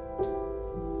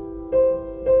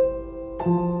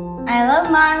 I love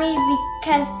Mommy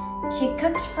because she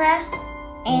cooks for us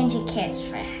and she cares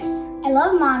for us. I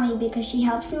love Mommy because she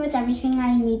helps me with everything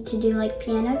I need to do, like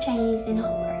piano, Chinese, and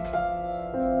homework.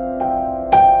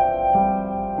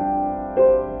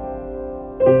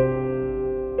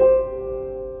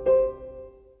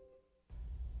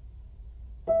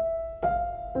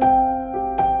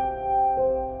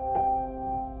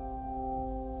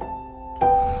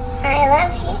 I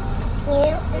love you,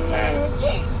 Mommy,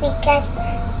 because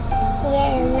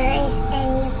you're nice and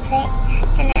you play,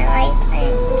 and I like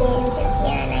playing games with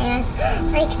you, and I also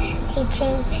like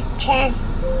teaching chess,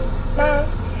 Mom,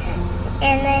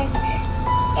 and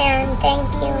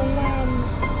thank you, Mom.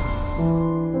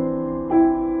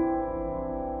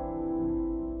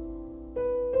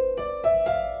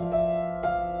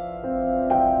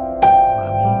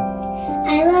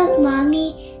 I love Mommy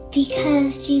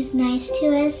because she's nice to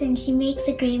us and she makes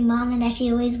a great mom and that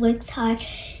she always works hard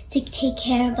to take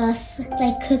care of us,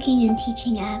 like cooking and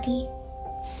teaching Abby.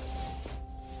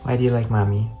 Why do you like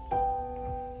Mommy?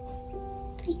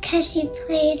 Because she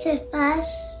plays with us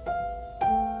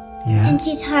Yeah. and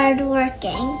she's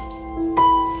hardworking.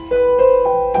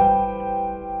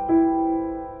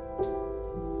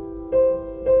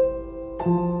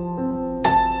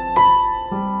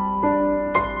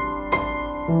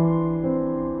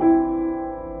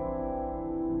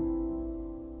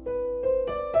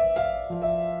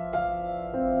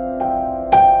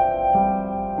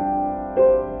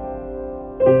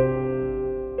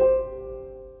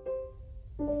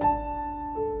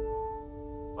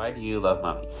 Why do you love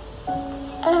Mommy?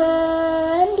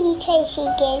 Because she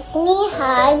gives me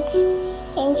hugs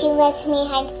and she lets me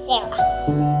hug Sarah.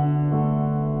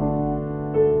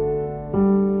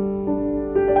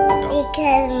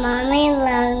 Because Mommy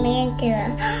loves me to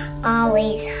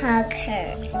always hug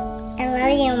her. I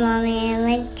love you, Mommy. I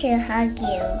like to hug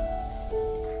you.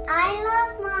 I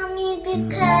love Mommy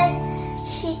because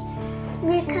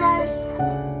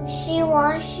she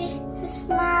washes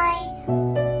my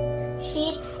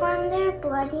sheets when they're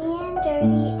bloody and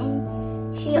dirty,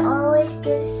 and she always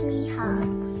gives me hugs.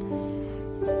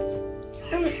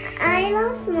 I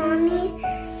love Mommy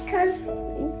because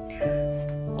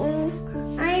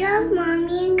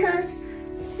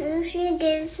she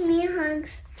gives me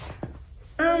hugs.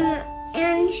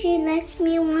 And she lets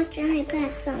me watch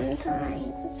iPad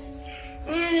sometimes.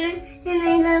 And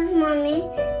I love Mommy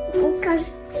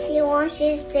because she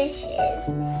washes dishes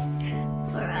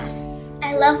for us.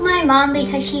 I love my mom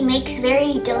because she makes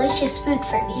very delicious food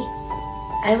for me.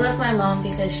 I love my mom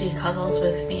because she cuddles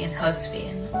with me and hugs me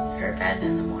in her bed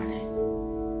in the morning.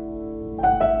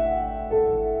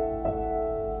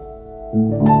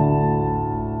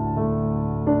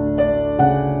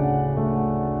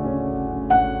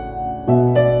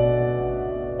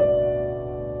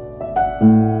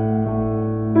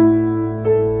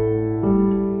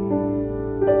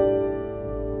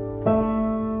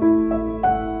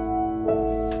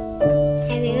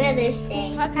 Happy Mother's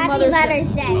Day. Happy Mother's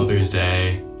Day. Mother's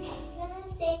Day.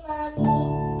 Mother's Day, Mommy.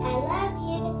 I love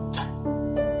you.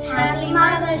 Happy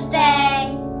Mother's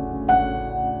Day.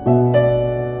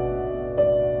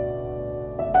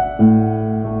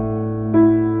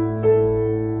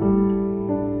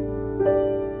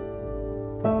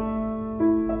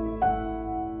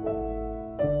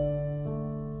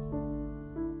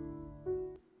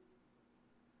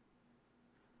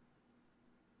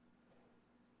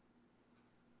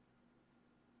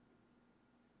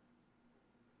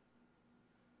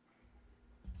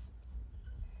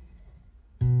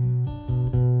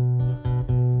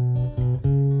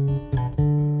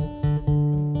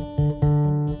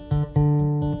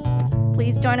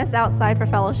 Please join us outside for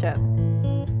fellowship.